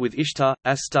 cognate with Ishtar,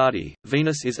 Astarte.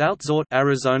 Venus is Altzort,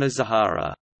 Arizona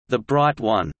Zahara, the Bright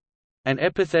One, an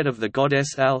epithet of the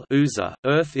goddess Al-Uzza.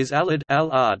 Earth is Alad,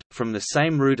 Al-Ard, from the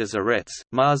same root as Eretz.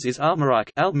 Mars is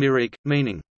Almaric, Al-Mirik,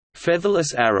 meaning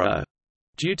featherless arrow,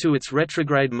 due to its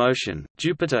retrograde motion.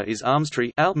 Jupiter is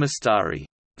Armstree, Al-Mastari,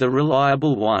 the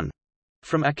reliable one,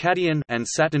 from Akkadian, and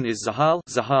Saturn is Zahal,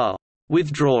 Zahal,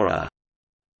 withdrawer.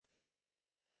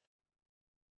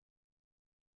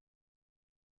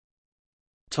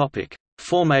 Topic: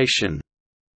 Formation.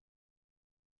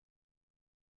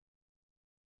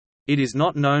 It is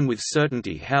not known with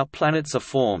certainty how planets are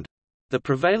formed. The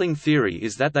prevailing theory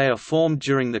is that they are formed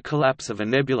during the collapse of a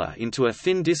nebula into a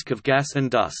thin disk of gas and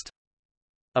dust.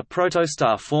 A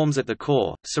protostar forms at the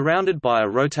core, surrounded by a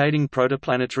rotating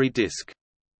protoplanetary disk.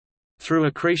 Through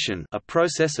accretion, a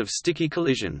process of sticky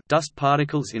collision, dust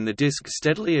particles in the disk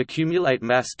steadily accumulate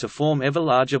mass to form ever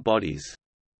larger bodies.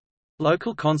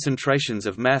 Local concentrations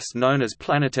of mass known as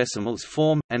planetesimals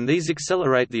form, and these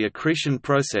accelerate the accretion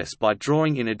process by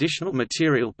drawing in additional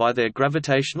material by their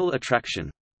gravitational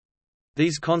attraction.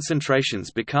 These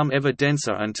concentrations become ever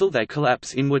denser until they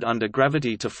collapse inward under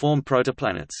gravity to form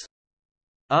protoplanets.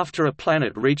 After a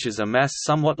planet reaches a mass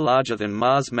somewhat larger than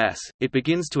Mars' mass, it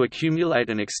begins to accumulate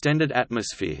an extended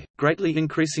atmosphere, greatly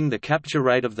increasing the capture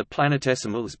rate of the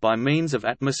planetesimals by means of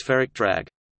atmospheric drag.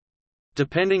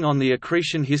 Depending on the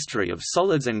accretion history of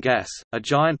solids and gas, a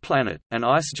giant planet, an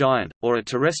ice giant, or a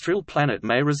terrestrial planet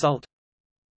may result.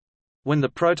 When the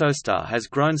protostar has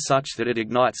grown such that it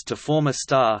ignites to form a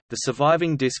star, the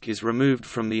surviving disk is removed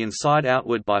from the inside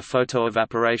outward by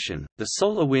photoevaporation, the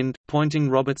solar wind,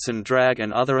 Poynting-Robertson drag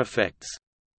and other effects.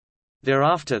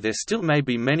 Thereafter there still may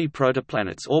be many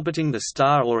protoplanets orbiting the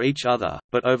star or each other,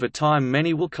 but over time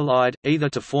many will collide, either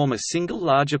to form a single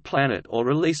larger planet or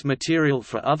release material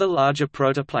for other larger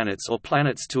protoplanets or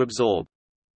planets to absorb.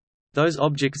 Those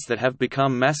objects that have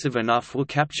become massive enough will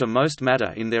capture most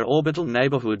matter in their orbital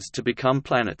neighborhoods to become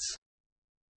planets.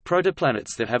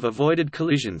 Protoplanets that have avoided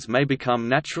collisions may become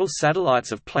natural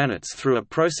satellites of planets through a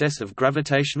process of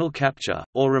gravitational capture,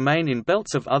 or remain in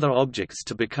belts of other objects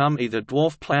to become either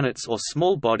dwarf planets or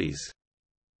small bodies.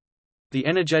 The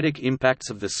energetic impacts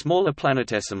of the smaller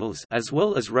planetesimals as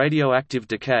well as radioactive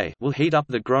decay will heat up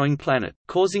the growing planet,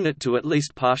 causing it to at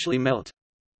least partially melt.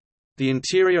 The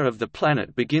interior of the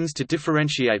planet begins to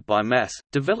differentiate by mass,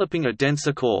 developing a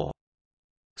denser core.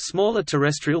 Smaller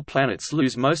terrestrial planets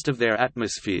lose most of their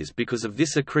atmospheres because of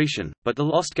this accretion, but the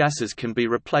lost gases can be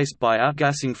replaced by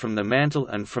outgassing from the mantle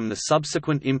and from the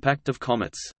subsequent impact of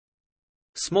comets.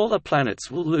 Smaller planets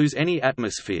will lose any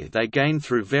atmosphere they gain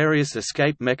through various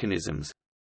escape mechanisms.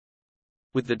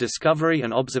 With the discovery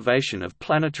and observation of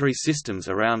planetary systems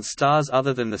around stars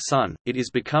other than the Sun, it is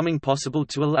becoming possible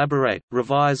to elaborate,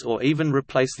 revise or even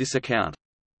replace this account.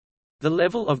 The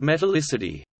level of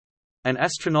metallicity, an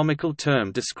astronomical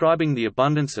term describing the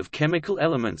abundance of chemical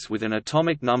elements with an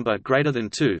atomic number greater than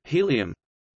 2 helium,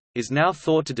 is now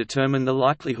thought to determine the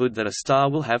likelihood that a star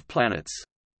will have planets.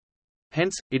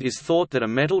 Hence, it is thought that a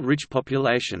metal-rich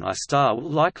population I star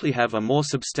will likely have a more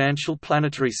substantial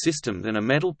planetary system than a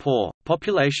metal-poor,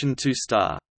 population II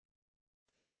star.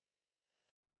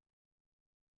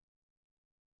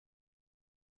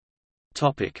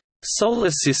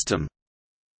 Solar system.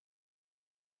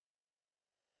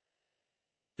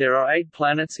 There are 8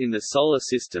 planets in the Solar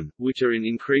System, which are in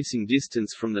increasing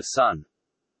distance from the Sun: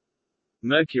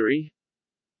 Mercury,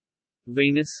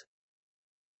 Venus,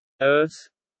 Earth,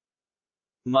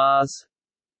 Mars,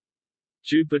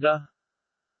 Jupiter,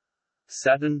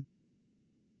 Saturn,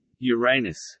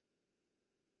 Uranus,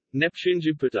 Neptune.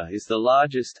 Jupiter is the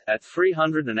largest, at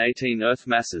 318 Earth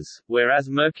masses, whereas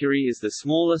Mercury is the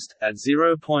smallest, at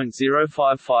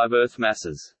 0.055 Earth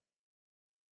masses.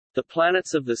 The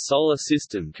planets of the Solar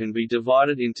System can be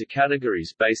divided into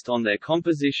categories based on their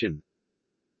composition.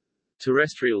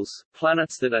 Terrestrials,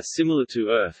 planets that are similar to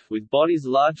Earth with bodies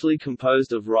largely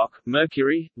composed of rock: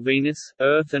 Mercury, Venus,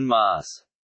 Earth and Mars.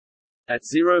 At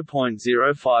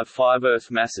 0.055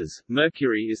 Earth masses,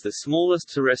 Mercury is the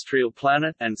smallest terrestrial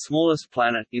planet and smallest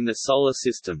planet in the Solar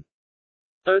System.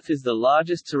 Earth is the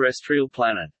largest terrestrial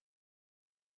planet.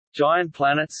 Giant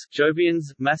planets,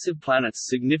 Jovians, massive planets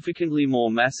significantly more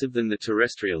massive than the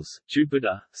terrestrials: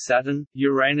 Jupiter, Saturn,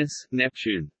 Uranus,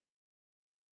 Neptune.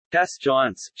 Gas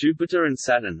giants, Jupiter and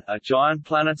Saturn, are giant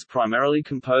planets primarily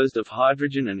composed of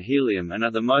hydrogen and helium and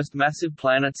are the most massive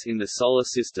planets in the Solar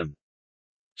System.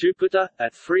 Jupiter,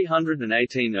 at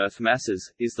 318 Earth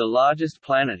masses, is the largest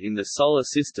planet in the Solar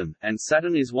System, and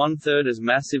Saturn is one-third as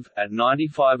massive, at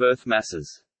 95 Earth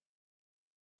masses.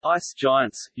 Ice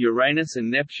giants, Uranus and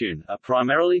Neptune, are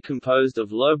primarily composed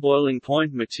of low boiling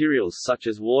point materials such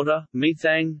as water,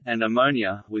 methane, and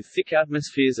ammonia, with thick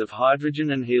atmospheres of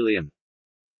hydrogen and helium.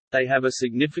 They have a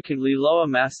significantly lower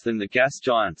mass than the gas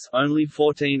giants, only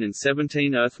 14 and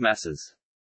 17 Earth masses.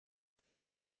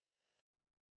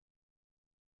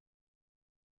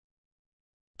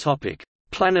 Topic: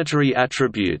 Planetary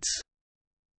attributes.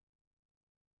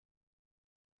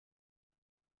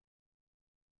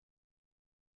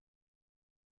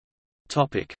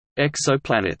 Topic: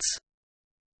 Exoplanets.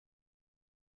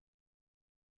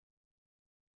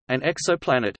 An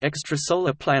exoplanet,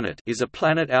 extrasolar planet, is a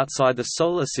planet outside the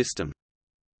Solar System.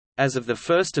 As of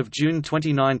 1 June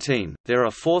 2019, there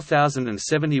are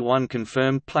 4,071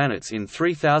 confirmed planets in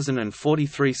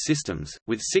 3,043 systems,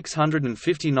 with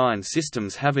 659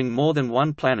 systems having more than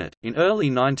one planet. In early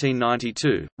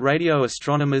 1992, radio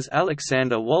astronomers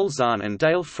Alexander Wolzahn and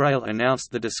Dale Frail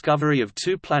announced the discovery of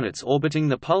 2 planets orbiting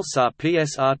the pulsar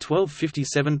PSR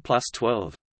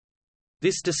 1257+12.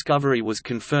 This discovery was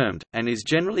confirmed, and is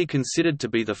generally considered to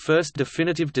be the first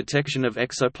definitive detection of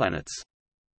exoplanets.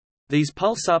 These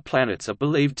pulsar planets are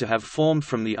believed to have formed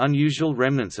from the unusual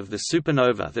remnants of the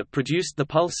supernova that produced the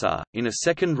pulsar, in a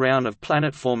second round of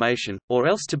planet formation, or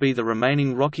else to be the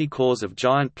remaining rocky cores of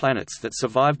giant planets that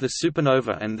survived the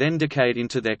supernova and then decayed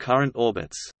into their current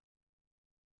orbits.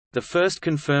 The first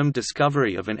confirmed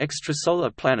discovery of an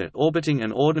extrasolar planet orbiting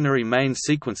an ordinary main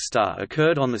sequence star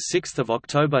occurred on 6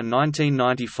 October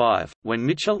 1995, when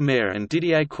Michel Mayor and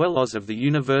Didier Queloz of the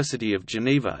University of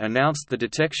Geneva announced the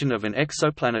detection of an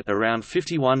exoplanet around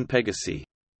 51 Pegasi.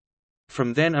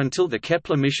 From then until the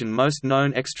Kepler mission, most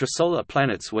known extrasolar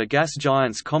planets were gas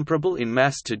giants comparable in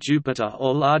mass to Jupiter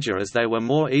or larger, as they were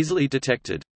more easily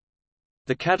detected.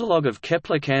 The catalogue of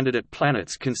Kepler candidate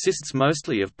planets consists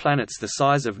mostly of planets the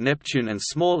size of Neptune and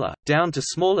smaller, down to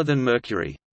smaller than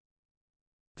Mercury.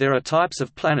 There are types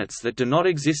of planets that do not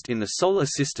exist in the Solar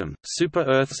System,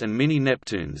 super-Earths and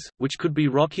mini-Neptunes, which could be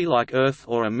rocky like Earth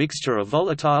or a mixture of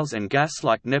volatiles and gas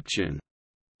like Neptune.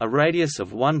 A radius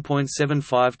of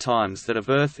 1.75 times that of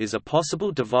Earth is a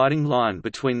possible dividing line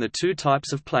between the two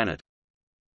types of planet.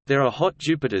 There are hot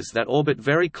Jupiters that orbit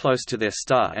very close to their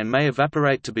star and may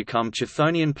evaporate to become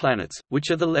Chthonian planets,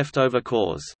 which are the leftover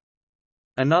cores.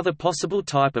 Another possible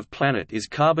type of planet is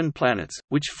carbon planets,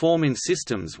 which form in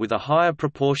systems with a higher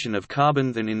proportion of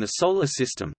carbon than in the Solar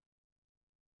System.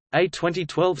 A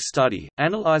 2012 study,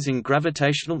 analyzing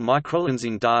gravitational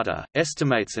microlensing data,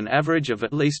 estimates an average of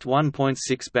at least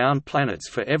 1.6 bound planets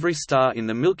for every star in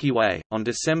the Milky Way. On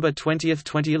December 20,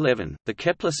 2011, the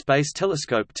Kepler Space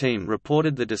Telescope team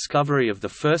reported the discovery of the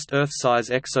first Earth-size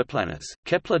exoplanets,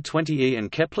 Kepler-20e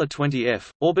and Kepler-20f,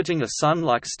 orbiting a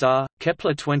Sun-like star,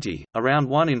 Kepler-20. Around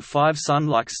 1 in 5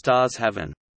 Sun-like stars have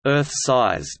an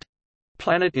Earth-sized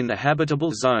planet in the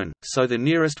habitable zone, so the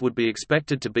nearest would be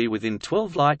expected to be within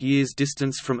 12 light-years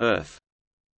distance from Earth.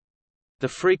 The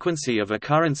frequency of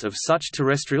occurrence of such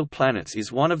terrestrial planets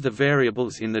is one of the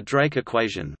variables in the Drake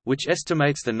equation, which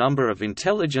estimates the number of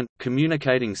intelligent,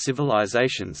 communicating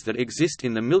civilizations that exist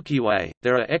in the Milky Way.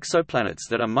 There are exoplanets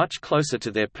that are much closer to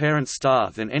their parent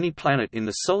star than any planet in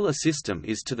the Solar System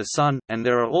is to the Sun, and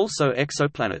there are also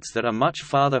exoplanets that are much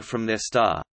farther from their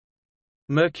star.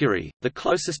 Mercury, the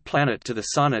closest planet to the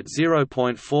Sun at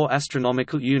 0.4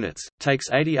 astronomical units, takes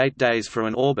 88 days for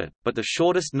an orbit, but the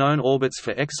shortest known orbits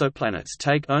for exoplanets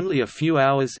take only a few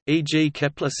hours, e.g.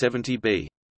 Kepler-70b.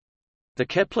 The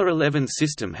Kepler-11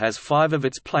 system has 5 of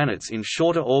its planets in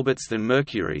shorter orbits than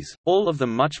Mercury's, all of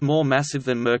them much more massive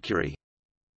than Mercury.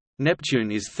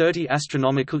 Neptune is 30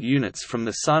 astronomical units from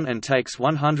the Sun and takes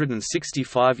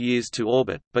 165 years to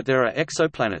orbit, but there are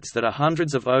exoplanets that are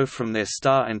hundreds of O from their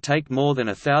star and take more than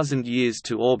 1,000 years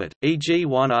to orbit, e.g.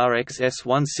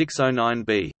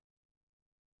 1RxS1609b.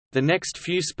 The next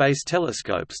few space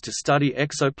telescopes to study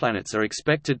exoplanets are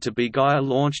expected to be Gaia,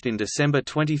 launched in December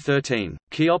 2013,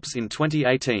 Cheops in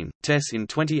 2018, TESS in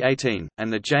 2018,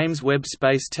 and the James Webb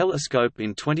Space Telescope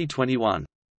in 2021.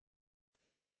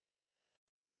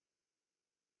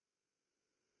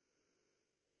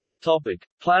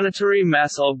 Planetary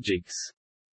mass objects.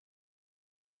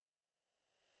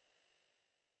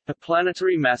 A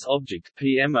planetary mass object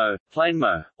 (PMO,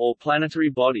 planemo, or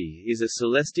planetary body) is a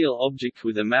celestial object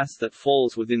with a mass that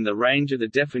falls within the range of the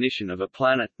definition of a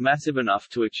planet, massive enough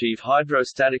to achieve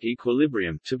hydrostatic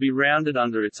equilibrium, to be rounded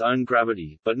under its own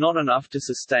gravity, but not enough to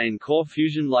sustain core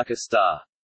fusion like a star.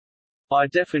 By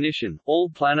definition, all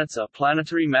planets are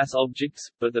planetary mass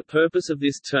objects, but the purpose of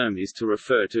this term is to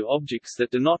refer to objects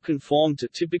that do not conform to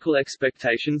typical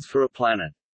expectations for a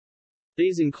planet.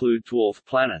 These include dwarf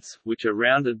planets, which are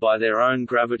rounded by their own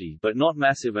gravity but not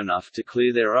massive enough to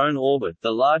clear their own orbit,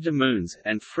 the larger moons,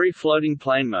 and free-floating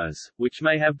planemos, which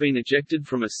may have been ejected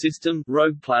from a system,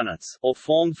 rogue planets, or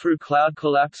formed through cloud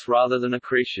collapse rather than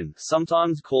accretion,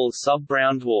 sometimes called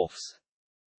sub-brown dwarfs.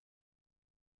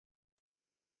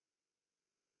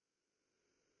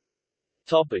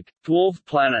 Dwarf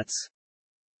planets.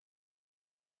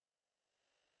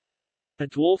 A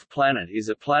dwarf planet is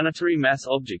a planetary mass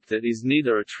object that is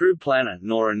neither a true planet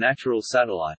nor a natural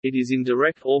satellite. It is in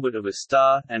direct orbit of a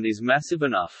star, and is massive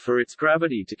enough for its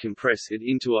gravity to compress it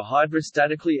into a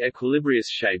hydrostatically equilibrious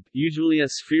shape, usually a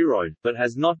spheroid, but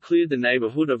has not cleared the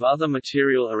neighborhood of other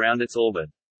material around its orbit.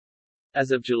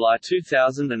 As of July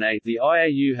 2008, the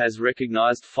IAU has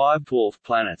recognized 5 dwarf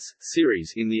planets,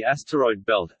 Ceres in the asteroid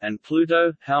belt, and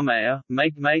Pluto, Haumea,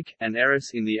 Makemake, and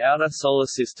Eris in the outer Solar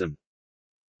System.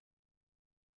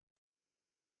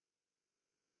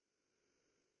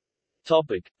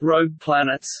 Rogue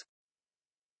planets.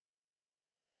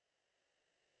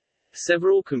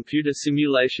 Several computer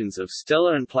simulations of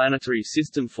stellar and planetary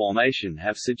system formation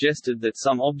have suggested that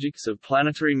some objects of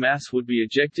planetary mass would be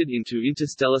ejected into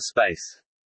interstellar space.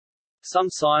 Some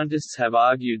scientists have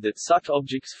argued that such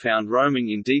objects found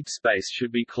roaming in deep space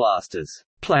should be classed as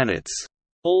planets,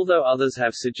 although others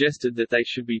have suggested that they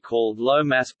should be called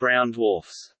low-mass brown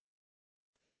dwarfs.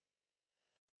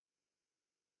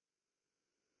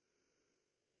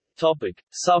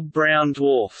 Sub-brown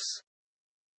dwarfs.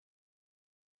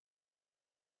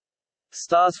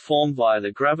 Stars form via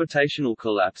the gravitational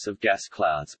collapse of gas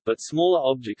clouds, but smaller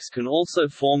objects can also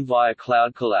form via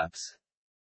cloud collapse.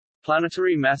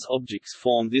 Planetary mass objects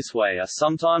formed this way are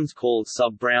sometimes called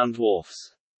sub-brown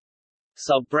dwarfs.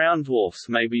 Sub-brown dwarfs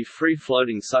may be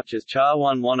free-floating such as Char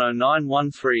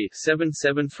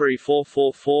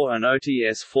 110913-773444 and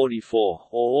OTS-44, or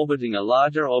orbiting a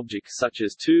larger object such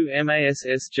as 2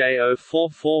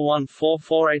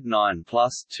 MASSJ04414489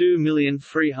 plus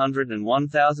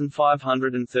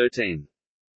 2,301,513.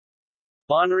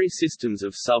 Binary systems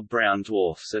of sub-brown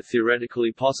dwarfs are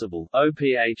theoretically possible.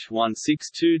 OPH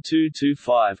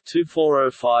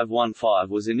 1622252400515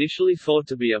 was initially thought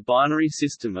to be a binary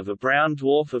system of a brown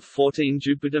dwarf of 14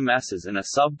 Jupiter masses and a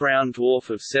sub-brown dwarf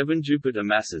of 7 Jupiter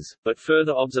masses, but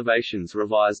further observations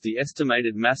revised the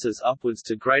estimated masses upwards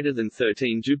to greater than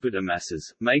 13 Jupiter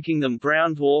masses, making them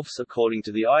brown dwarfs according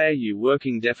to the IAU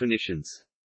working definitions.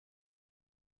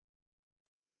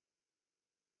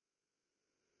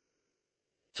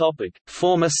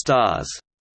 Former stars.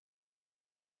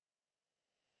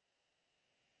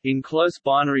 In close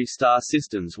binary star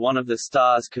systems, one of the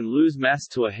stars can lose mass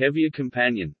to a heavier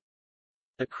companion.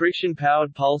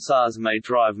 Accretion-powered pulsars may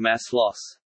drive mass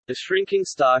loss. The shrinking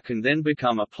star can then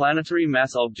become a planetary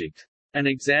mass object. An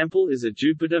example is a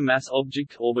Jupiter mass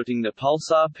object orbiting the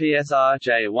pulsar PSR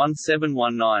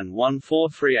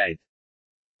J17191438.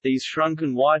 These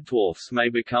shrunken white dwarfs may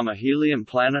become a helium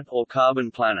planet or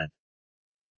carbon planet.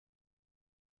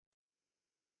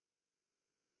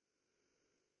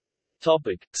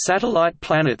 Satellite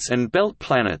planets and belt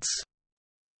planets.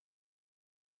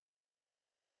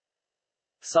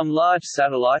 Some large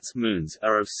satellites moons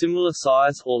are of similar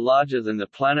size or larger than the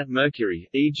planet Mercury,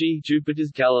 e.g.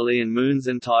 Jupiter's Galilean moons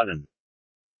and Titan.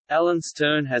 Alan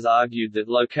Stern has argued that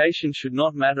location should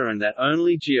not matter and that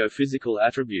only geophysical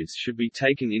attributes should be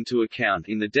taken into account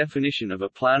in the definition of a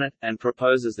planet, and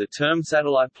proposes the term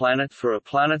satellite planet for a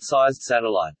planet-sized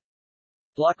satellite.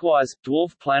 Likewise,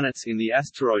 dwarf planets in the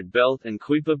asteroid belt and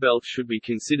Kuiper belt should be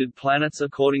considered planets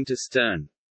according to Stern.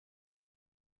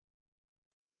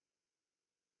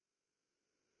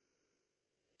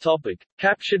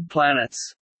 Captured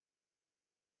planets.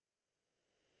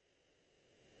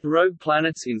 Rogue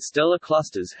planets in stellar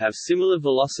clusters have similar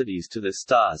velocities to the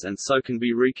stars and so can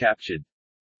be recaptured.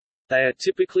 They are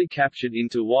typically captured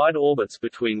into wide orbits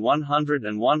between 100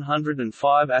 and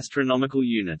 105 astronomical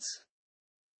units.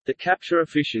 The capture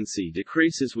efficiency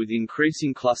decreases with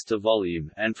increasing cluster volume,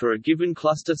 and for a given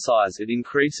cluster size it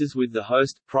increases with the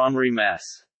host primary mass.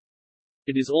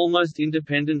 It is almost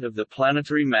independent of the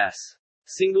planetary mass.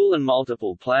 Single and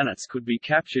multiple planets could be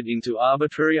captured into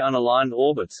arbitrary unaligned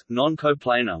orbits,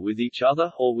 non-coplanar with each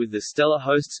other or with the stellar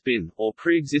host spin, or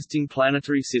pre-existing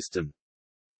planetary system.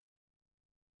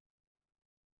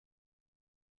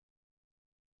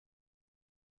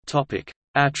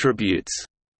 Attributes.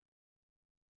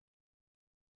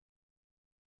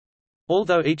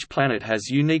 Although each planet has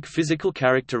unique physical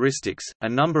characteristics, a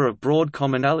number of broad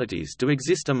commonalities do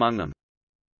exist among them.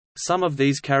 Some of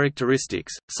these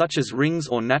characteristics, such as rings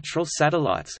or natural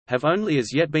satellites, have only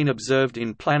as yet been observed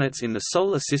in planets in the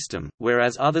Solar System,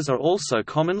 whereas others are also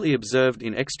commonly observed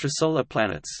in extrasolar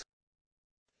planets.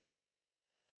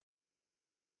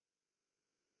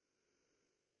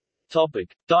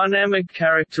 Dynamic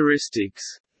characteristics.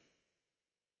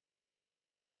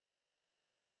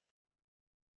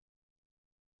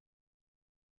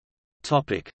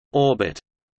 Orbit.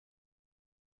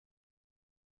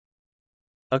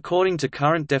 According to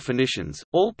current definitions,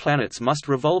 all planets must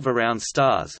revolve around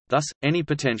stars, thus, any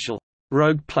potential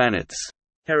rogue planets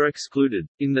are excluded.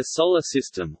 In the Solar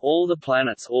System, all the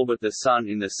planets orbit the Sun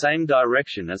in the same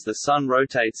direction as the Sun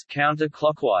rotates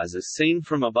counter-clockwise as seen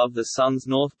from above the Sun's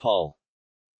north pole.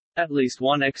 At least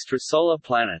one extrasolar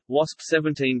planet,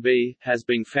 WASP-17b, has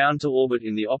been found to orbit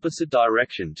in the opposite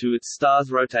direction to its star's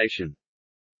rotation.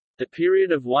 The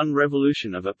period of one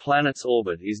revolution of a planet's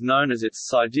orbit is known as its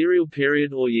sidereal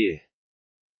period or year.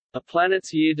 A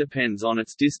planet's year depends on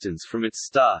its distance from its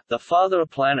star. The farther a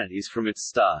planet is from its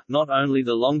star, not only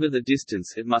the longer the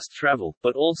distance it must travel,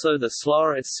 but also the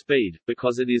slower its speed,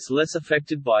 because it is less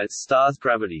affected by its star's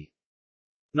gravity.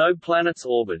 No planet's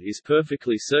orbit is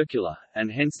perfectly circular,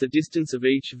 and hence the distance of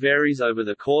each varies over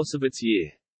the course of its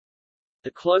year. The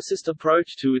closest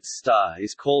approach to its star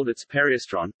is called its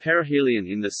periastron, perihelion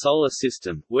in the Solar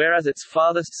System, whereas its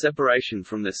farthest separation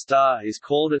from the star is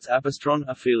called its apastron,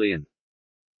 aphelion.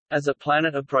 As a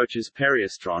planet approaches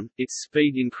periastron, its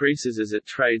speed increases as it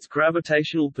trades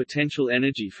gravitational potential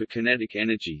energy for kinetic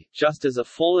energy, just as a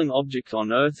falling object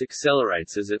on Earth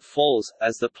accelerates as it falls.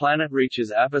 As the planet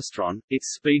reaches apastron,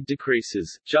 its speed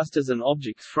decreases, just as an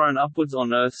object thrown upwards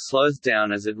on Earth slows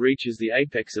down as it reaches the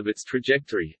apex of its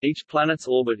trajectory. Each planet's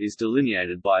orbit is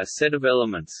delineated by a set of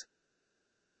elements.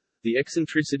 The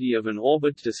eccentricity of an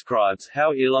orbit describes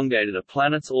how elongated a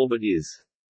planet's orbit is.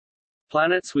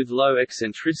 Planets with low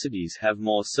eccentricities have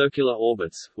more circular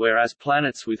orbits, whereas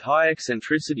planets with high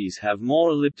eccentricities have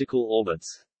more elliptical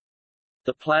orbits.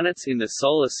 The planets in the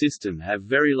Solar System have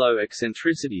very low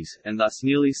eccentricities, and thus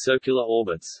nearly circular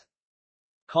orbits.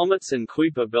 Comets and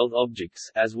Kuiper belt objects,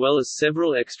 as well as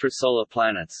several extrasolar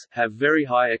planets, have very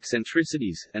high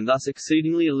eccentricities, and thus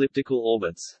exceedingly elliptical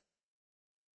orbits.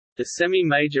 The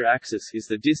semi-major axis is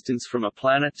the distance from a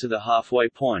planet to the halfway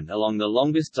point along the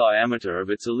longest diameter of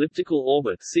its elliptical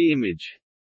orbit. See image.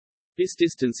 This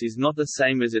distance is not the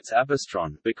same as its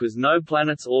apastron, because no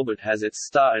planet's orbit has its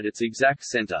star at its exact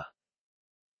center.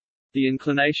 The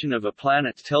inclination of a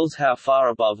planet tells how far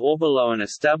above or below an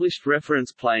established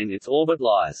reference plane its orbit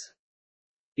lies.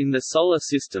 In the Solar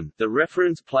System, the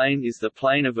reference plane is the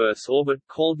plane of Earth's orbit,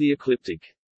 called the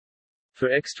ecliptic. For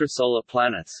extrasolar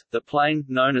planets, the plane,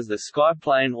 known as the sky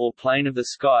plane or plane of the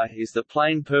sky, is the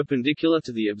plane perpendicular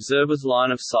to the observer's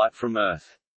line of sight from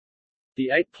Earth.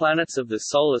 The 8 planets of the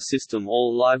Solar System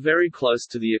all lie very close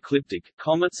to the ecliptic.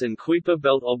 Comets and Kuiper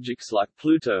belt objects like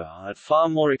Pluto are at far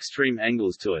more extreme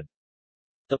angles to it.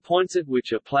 The points at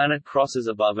which a planet crosses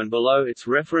above and below its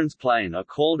reference plane are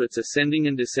called its ascending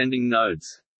and descending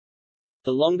nodes.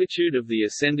 The longitude of the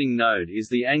ascending node is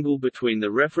the angle between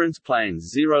the reference plane's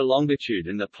zero longitude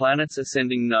and the planet's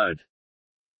ascending node.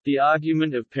 The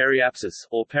argument of periapsis,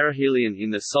 or perihelion in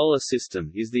the Solar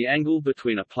System, is the angle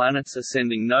between a planet's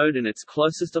ascending node and its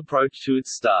closest approach to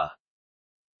its star.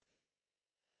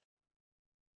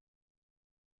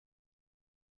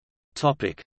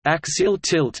 Topic: Axial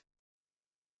tilt.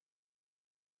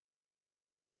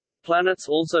 Planets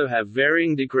also have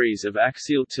varying degrees of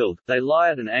axial tilt, they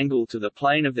lie at an angle to the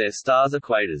plane of their star's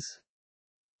equators.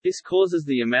 This causes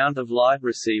the amount of light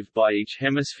received by each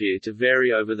hemisphere to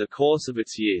vary over the course of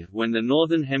its year. When the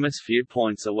northern hemisphere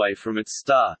points away from its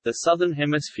star, the southern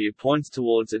hemisphere points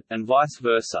towards it, and vice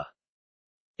versa.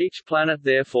 Each planet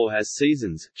therefore has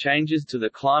seasons, changes to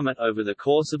the climate over the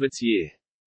course of its year.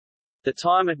 The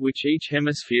time at which each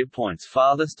hemisphere points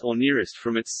farthest or nearest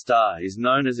from its star is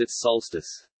known as its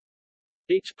solstice.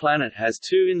 Each planet has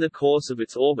 2 in the course of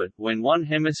its orbit. When one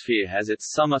hemisphere has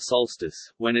its summer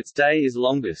solstice, when its day is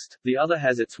longest, the other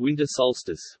has its winter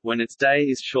solstice, when its day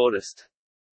is shortest.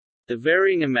 The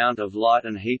varying amount of light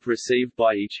and heat received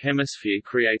by each hemisphere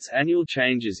creates annual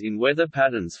changes in weather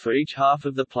patterns for each half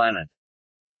of the planet.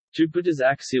 Jupiter's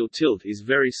axial tilt is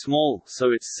very small,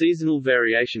 so its seasonal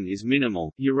variation is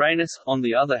minimal. Uranus, on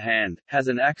the other hand, has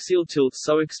an axial tilt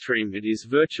so extreme it is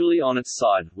virtually on its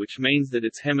side, which means that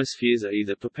its hemispheres are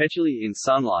either perpetually in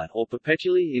sunlight or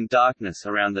perpetually in darkness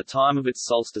around the time of its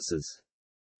solstices.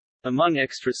 Among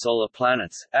extrasolar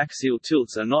planets, axial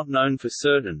tilts are not known for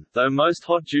certain, though most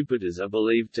hot Jupiters are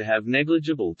believed to have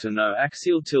negligible to no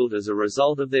axial tilt as a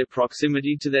result of their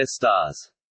proximity to their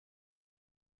stars.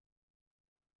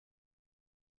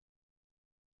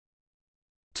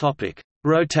 Topic: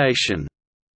 Rotation.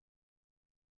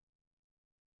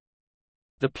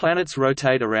 The planets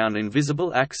rotate around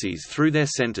invisible axes through their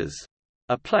centers.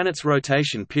 A planet's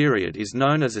rotation period is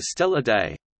known as a stellar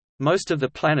day. Most of the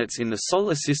planets in the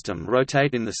Solar System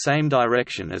rotate in the same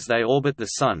direction as they orbit the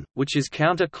Sun, which is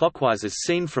counter-clockwise as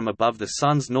seen from above the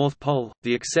Sun's north pole,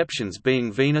 the exceptions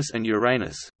being Venus and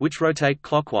Uranus, which rotate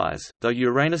clockwise, though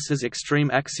Uranus's extreme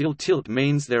axial tilt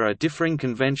means there are differing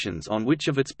conventions on which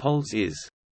of its poles is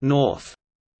north,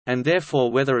 and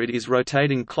therefore whether it is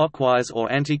rotating clockwise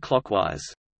or anti-clockwise.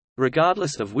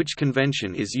 Regardless of which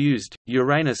convention is used,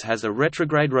 Uranus has a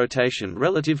retrograde rotation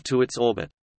relative to its orbit.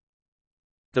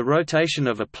 The rotation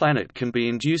of a planet can be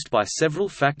induced by several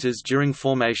factors during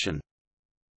formation.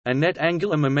 A net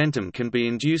angular momentum can be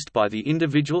induced by the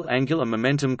individual angular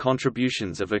momentum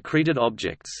contributions of accreted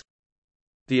objects.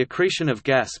 The accretion of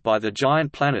gas by the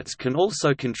giant planets can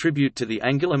also contribute to the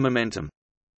angular momentum.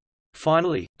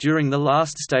 Finally, during the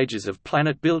last stages of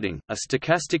planet building, a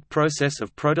stochastic process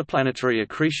of protoplanetary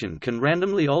accretion can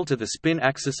randomly alter the spin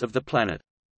axis of the planet.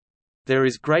 There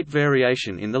is great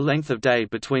variation in the length of day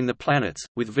between the planets,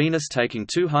 with Venus taking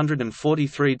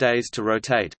 243 days to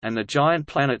rotate, and the giant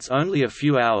planets only a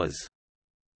few hours.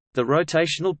 The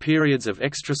rotational periods of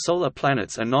extrasolar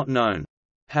planets are not known.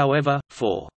 However,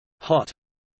 for hot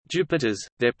Jupiters,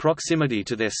 their proximity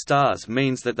to their stars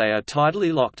means that they are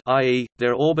tidally locked, i.e.,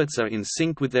 their orbits are in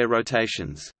sync with their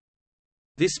rotations.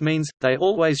 This means, they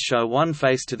always show one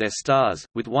face to their stars,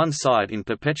 with one side in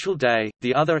perpetual day,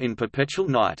 the other in perpetual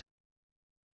night.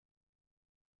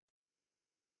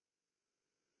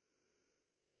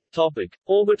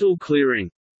 Orbital clearing.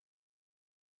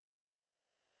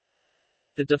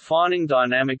 The defining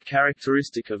dynamic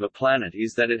characteristic of a planet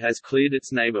is that it has cleared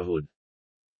its neighborhood.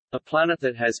 A planet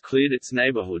that has cleared its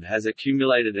neighborhood has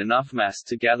accumulated enough mass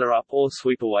to gather up or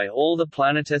sweep away all the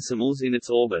planetesimals in its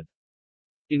orbit.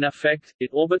 In effect, it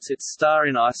orbits its star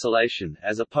in isolation,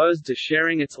 as opposed to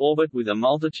sharing its orbit with a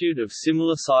multitude of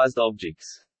similar-sized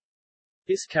objects.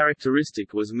 This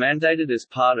characteristic was mandated as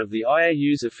part of the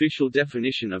IAU's official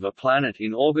definition of a planet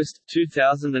in August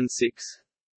 2006.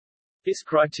 This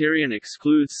criterion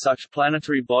excludes such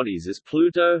planetary bodies as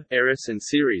Pluto, Eris and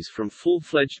Ceres from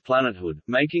full-fledged planethood,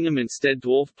 making them instead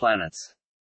dwarf planets.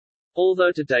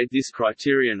 Although to date this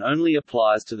criterion only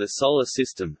applies to the Solar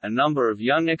System, a number of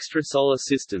young extrasolar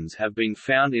systems have been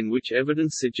found in which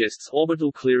evidence suggests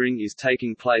orbital clearing is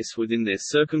taking place within their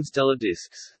circumstellar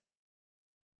disks.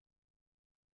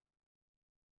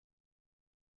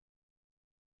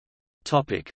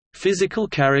 Topic: Physical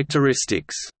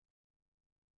characteristics.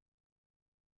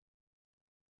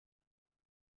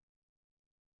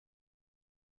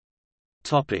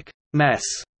 Topic: Mass.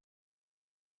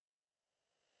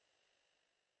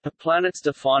 A planet's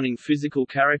defining physical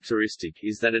characteristic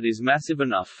is that it is massive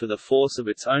enough for the force of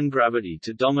its own gravity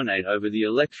to dominate over the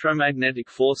electromagnetic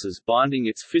forces binding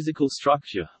its physical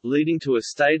structure, leading to a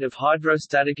state of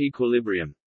hydrostatic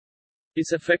equilibrium.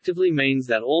 This effectively means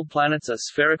that all planets are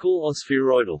spherical or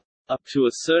spheroidal. Up to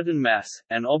a certain mass,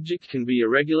 an object can be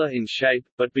irregular in shape,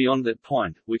 but beyond that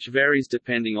point, which varies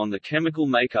depending on the chemical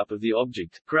makeup of the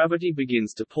object, gravity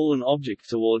begins to pull an object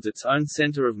towards its own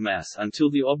center of mass until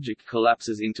the object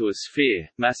collapses into a sphere.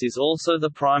 Mass is also the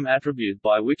prime attribute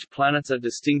by which planets are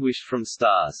distinguished from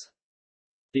stars.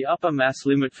 The upper mass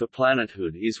limit for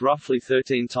planethood is roughly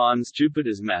 13 times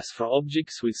Jupiter's mass for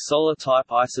objects with solar-type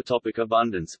isotopic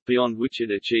abundance, beyond which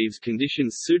it achieves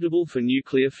conditions suitable for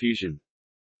nuclear fusion.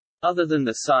 Other than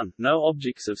the Sun, no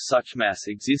objects of such mass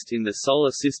exist in the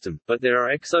Solar System, but there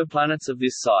are exoplanets of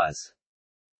this size.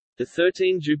 The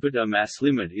 13 Jupiter mass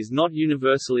limit is not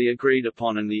universally agreed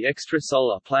upon, and the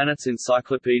Extrasolar Planets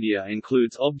Encyclopedia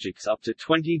includes objects up to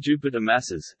 20 Jupiter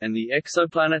masses, and the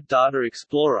Exoplanet Data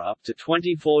Explorer up to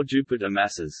 24 Jupiter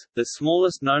masses. The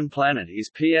smallest known planet is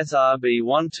PSRB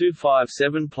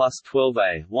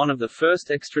 1257+12a, one of the first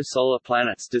extrasolar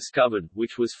planets discovered,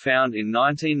 which was found in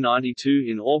 1992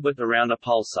 in orbit around a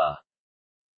pulsar.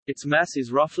 Its mass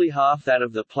is roughly half that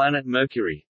of the planet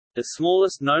Mercury. The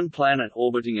smallest known planet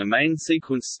orbiting a main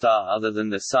sequence star other than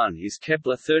the Sun is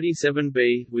Kepler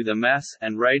 37b, with a mass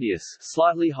and radius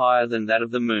slightly higher than that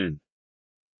of the Moon.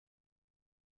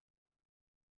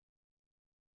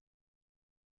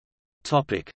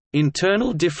 Topic: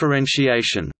 Internal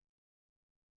differentiation.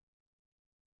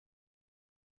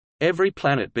 Every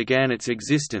planet began its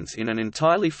existence in an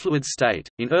entirely fluid state.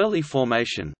 In early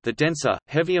formation, the denser,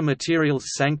 heavier materials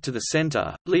sank to the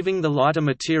center, leaving the lighter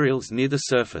materials near the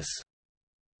surface.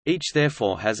 Each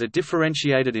therefore has a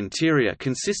differentiated interior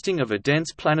consisting of a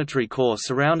dense planetary core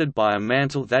surrounded by a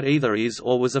mantle that either is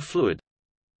or was a fluid.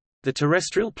 The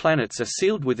terrestrial planets are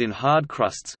sealed within hard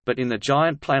crusts, but in the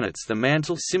giant planets the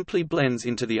mantle simply blends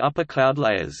into the upper cloud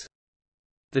layers.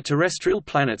 The terrestrial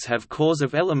planets have cores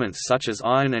of elements such as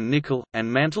iron and nickel, and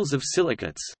mantles of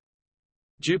silicates.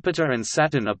 Jupiter and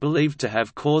Saturn are believed to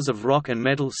have cores of rock and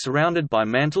metal surrounded by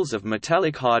mantles of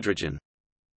metallic hydrogen.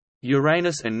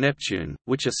 Uranus and Neptune,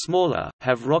 which are smaller,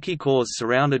 have rocky cores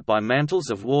surrounded by mantles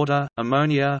of water,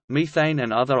 ammonia, methane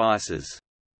and other ices.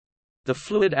 The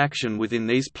fluid action within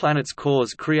these planets'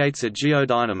 cores creates a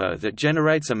geodynamo that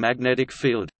generates a magnetic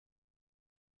field.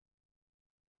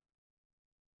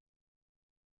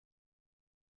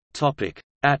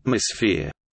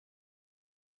 Atmosphere.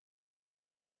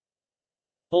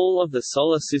 All of the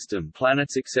Solar System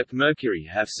planets except Mercury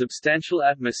have substantial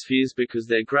atmospheres because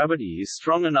their gravity is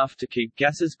strong enough to keep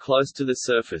gases close to the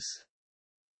surface.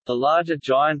 The larger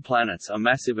giant planets are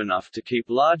massive enough to keep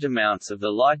large amounts of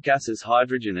the light gases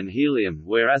hydrogen and helium,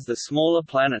 whereas the smaller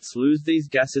planets lose these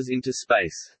gases into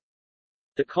space.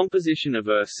 The composition of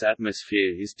Earth's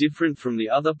atmosphere is different from the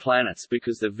other planets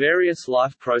because the various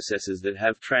life processes that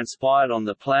have transpired on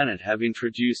the planet have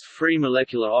introduced free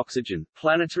molecular oxygen.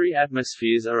 Planetary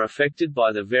atmospheres are affected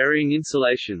by the varying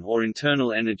insolation or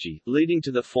internal energy, leading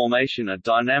to the formation of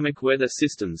dynamic weather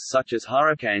systems such as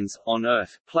hurricanes on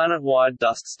Earth, planet-wide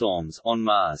dust storms on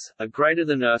Mars, a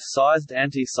greater-than-Earth-sized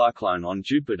anticyclone on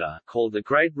Jupiter called the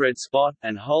Great Red Spot,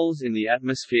 and holes in the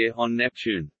atmosphere on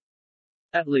Neptune.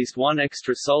 At least one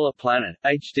extrasolar planet,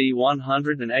 HD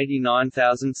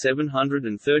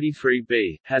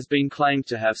 189733b, has been claimed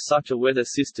to have such a weather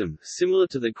system, similar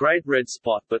to the Great Red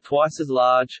Spot but twice as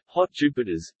large. Hot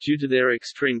Jupiters, due to their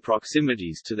extreme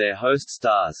proximities to their host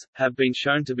stars, have been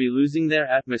shown to be losing their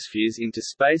atmospheres into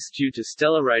space due to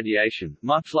stellar radiation,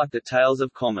 much like the tails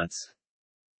of comets.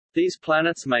 These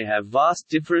planets may have vast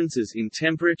differences in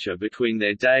temperature between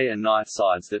their day and night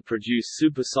sides that produce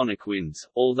supersonic winds,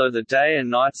 although the day and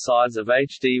night sides of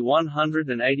HD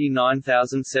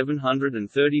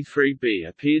 189733b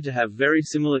appear to have very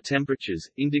similar temperatures,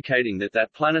 indicating that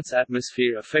that planet's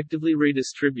atmosphere effectively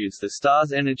redistributes the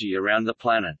star's energy around the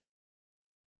planet.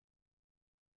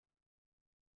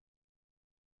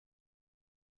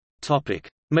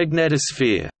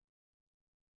 Magnetosphere.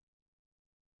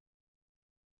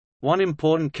 One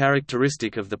important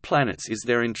characteristic of the planets is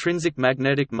their intrinsic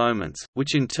magnetic moments,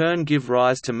 which in turn give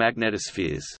rise to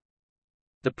magnetospheres.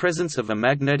 The presence of a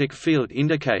magnetic field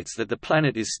indicates that the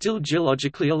planet is still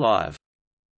geologically alive.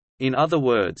 In other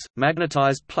words,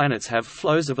 magnetized planets have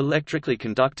flows of electrically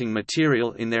conducting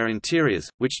material in their interiors,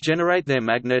 which generate their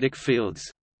magnetic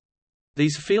fields.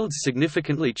 These fields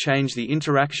significantly change the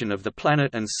interaction of the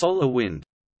planet and solar wind.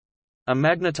 A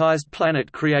magnetized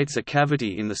planet creates a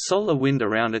cavity in the solar wind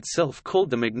around itself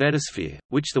called the magnetosphere,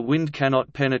 which the wind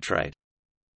cannot penetrate.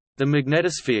 The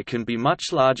magnetosphere can be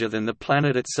much larger than the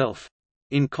planet itself.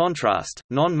 In contrast,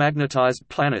 non-magnetized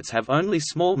planets have only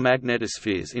small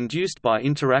magnetospheres induced by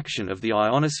interaction of the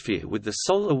ionosphere with the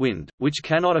solar wind, which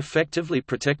cannot effectively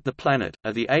protect the planet.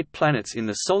 Of the 8 planets in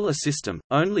the Solar System,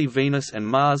 only Venus and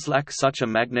Mars lack such a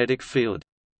magnetic field.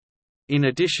 In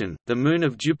addition, the moon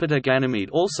of Jupiter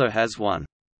Ganymede also has one.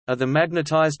 Of the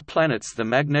magnetized planets, the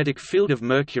magnetic field of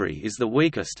Mercury is the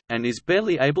weakest, and is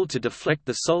barely able to deflect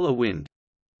the solar wind.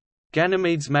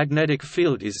 Ganymede's magnetic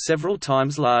field is several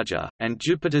times larger, and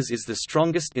Jupiter's is the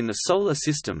strongest in the Solar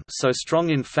System, so strong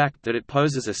in fact that it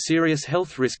poses a serious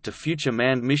health risk to future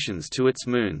manned missions to its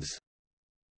moons.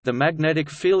 The magnetic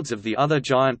fields of the other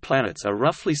giant planets are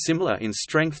roughly similar in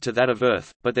strength to that of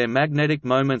Earth, but their magnetic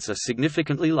moments are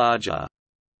significantly larger.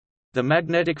 The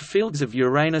magnetic fields of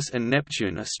Uranus and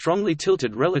Neptune are strongly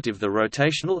tilted relative to the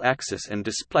rotational axis and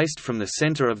displaced from the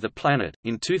center of the planet.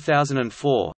 In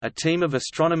 2004, a team of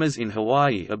astronomers in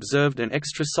Hawaii observed an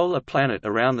extrasolar planet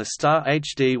around the star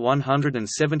HD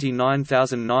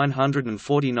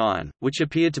 179949, which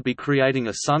appeared to be creating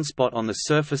a sunspot on the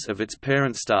surface of its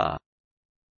parent star.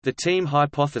 The team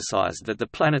hypothesized that the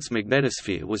planet's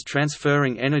magnetosphere was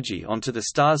transferring energy onto the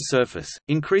star's surface,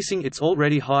 increasing its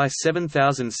already high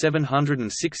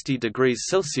 7,760 degrees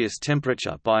Celsius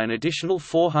temperature by an additional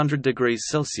 400 degrees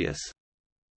Celsius.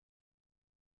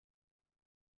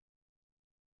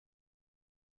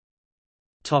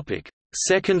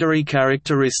 Secondary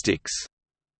characteristics.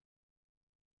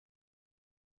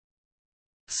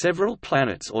 Several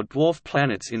planets or dwarf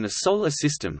planets in the Solar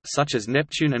System, such as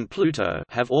Neptune and Pluto,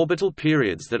 have orbital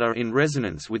periods that are in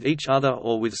resonance with each other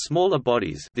or with smaller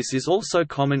bodies. This is also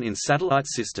common in satellite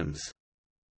systems.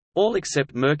 All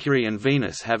except Mercury and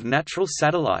Venus have natural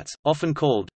satellites, often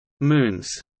called moons.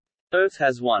 Earth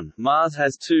has one, Mars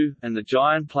has two, and the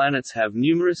giant planets have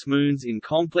numerous moons in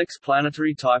complex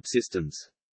planetary-type systems.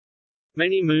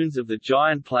 Many moons of the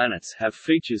giant planets have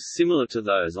features similar to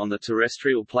those on the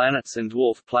terrestrial planets and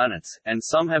dwarf planets, and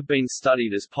some have been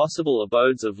studied as possible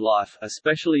abodes of life,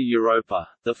 especially Europa.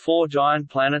 The 4 giant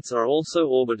planets are also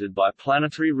orbited by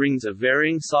planetary rings of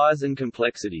varying size and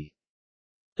complexity.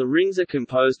 The rings are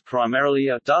composed primarily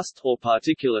of dust or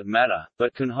particulate matter,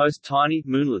 but can host tiny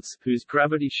moonlets, whose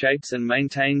gravity shapes and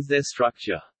maintains their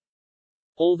structure.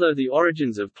 Although the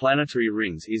origins of planetary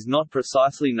rings is not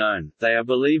precisely known, they are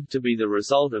believed to be the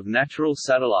result of natural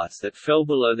satellites that fell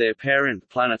below their parent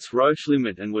planet's Roche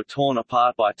limit and were torn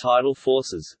apart by tidal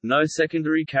forces. No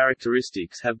secondary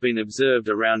characteristics have been observed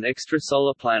around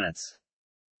extrasolar planets.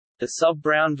 The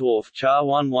sub-brown dwarf Char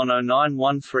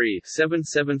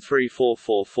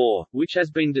 110913-773444, which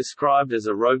has been described as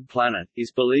a rogue planet,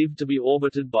 is believed to be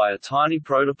orbited by a tiny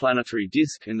protoplanetary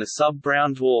disk, and the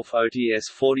sub-brown dwarf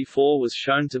OTS-44 was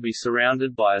shown to be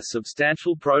surrounded by a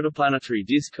substantial protoplanetary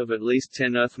disk of at least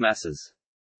 10 Earth masses.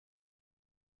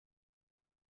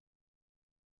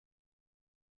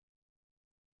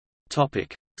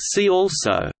 See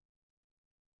also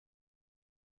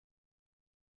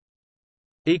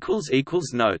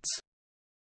Notes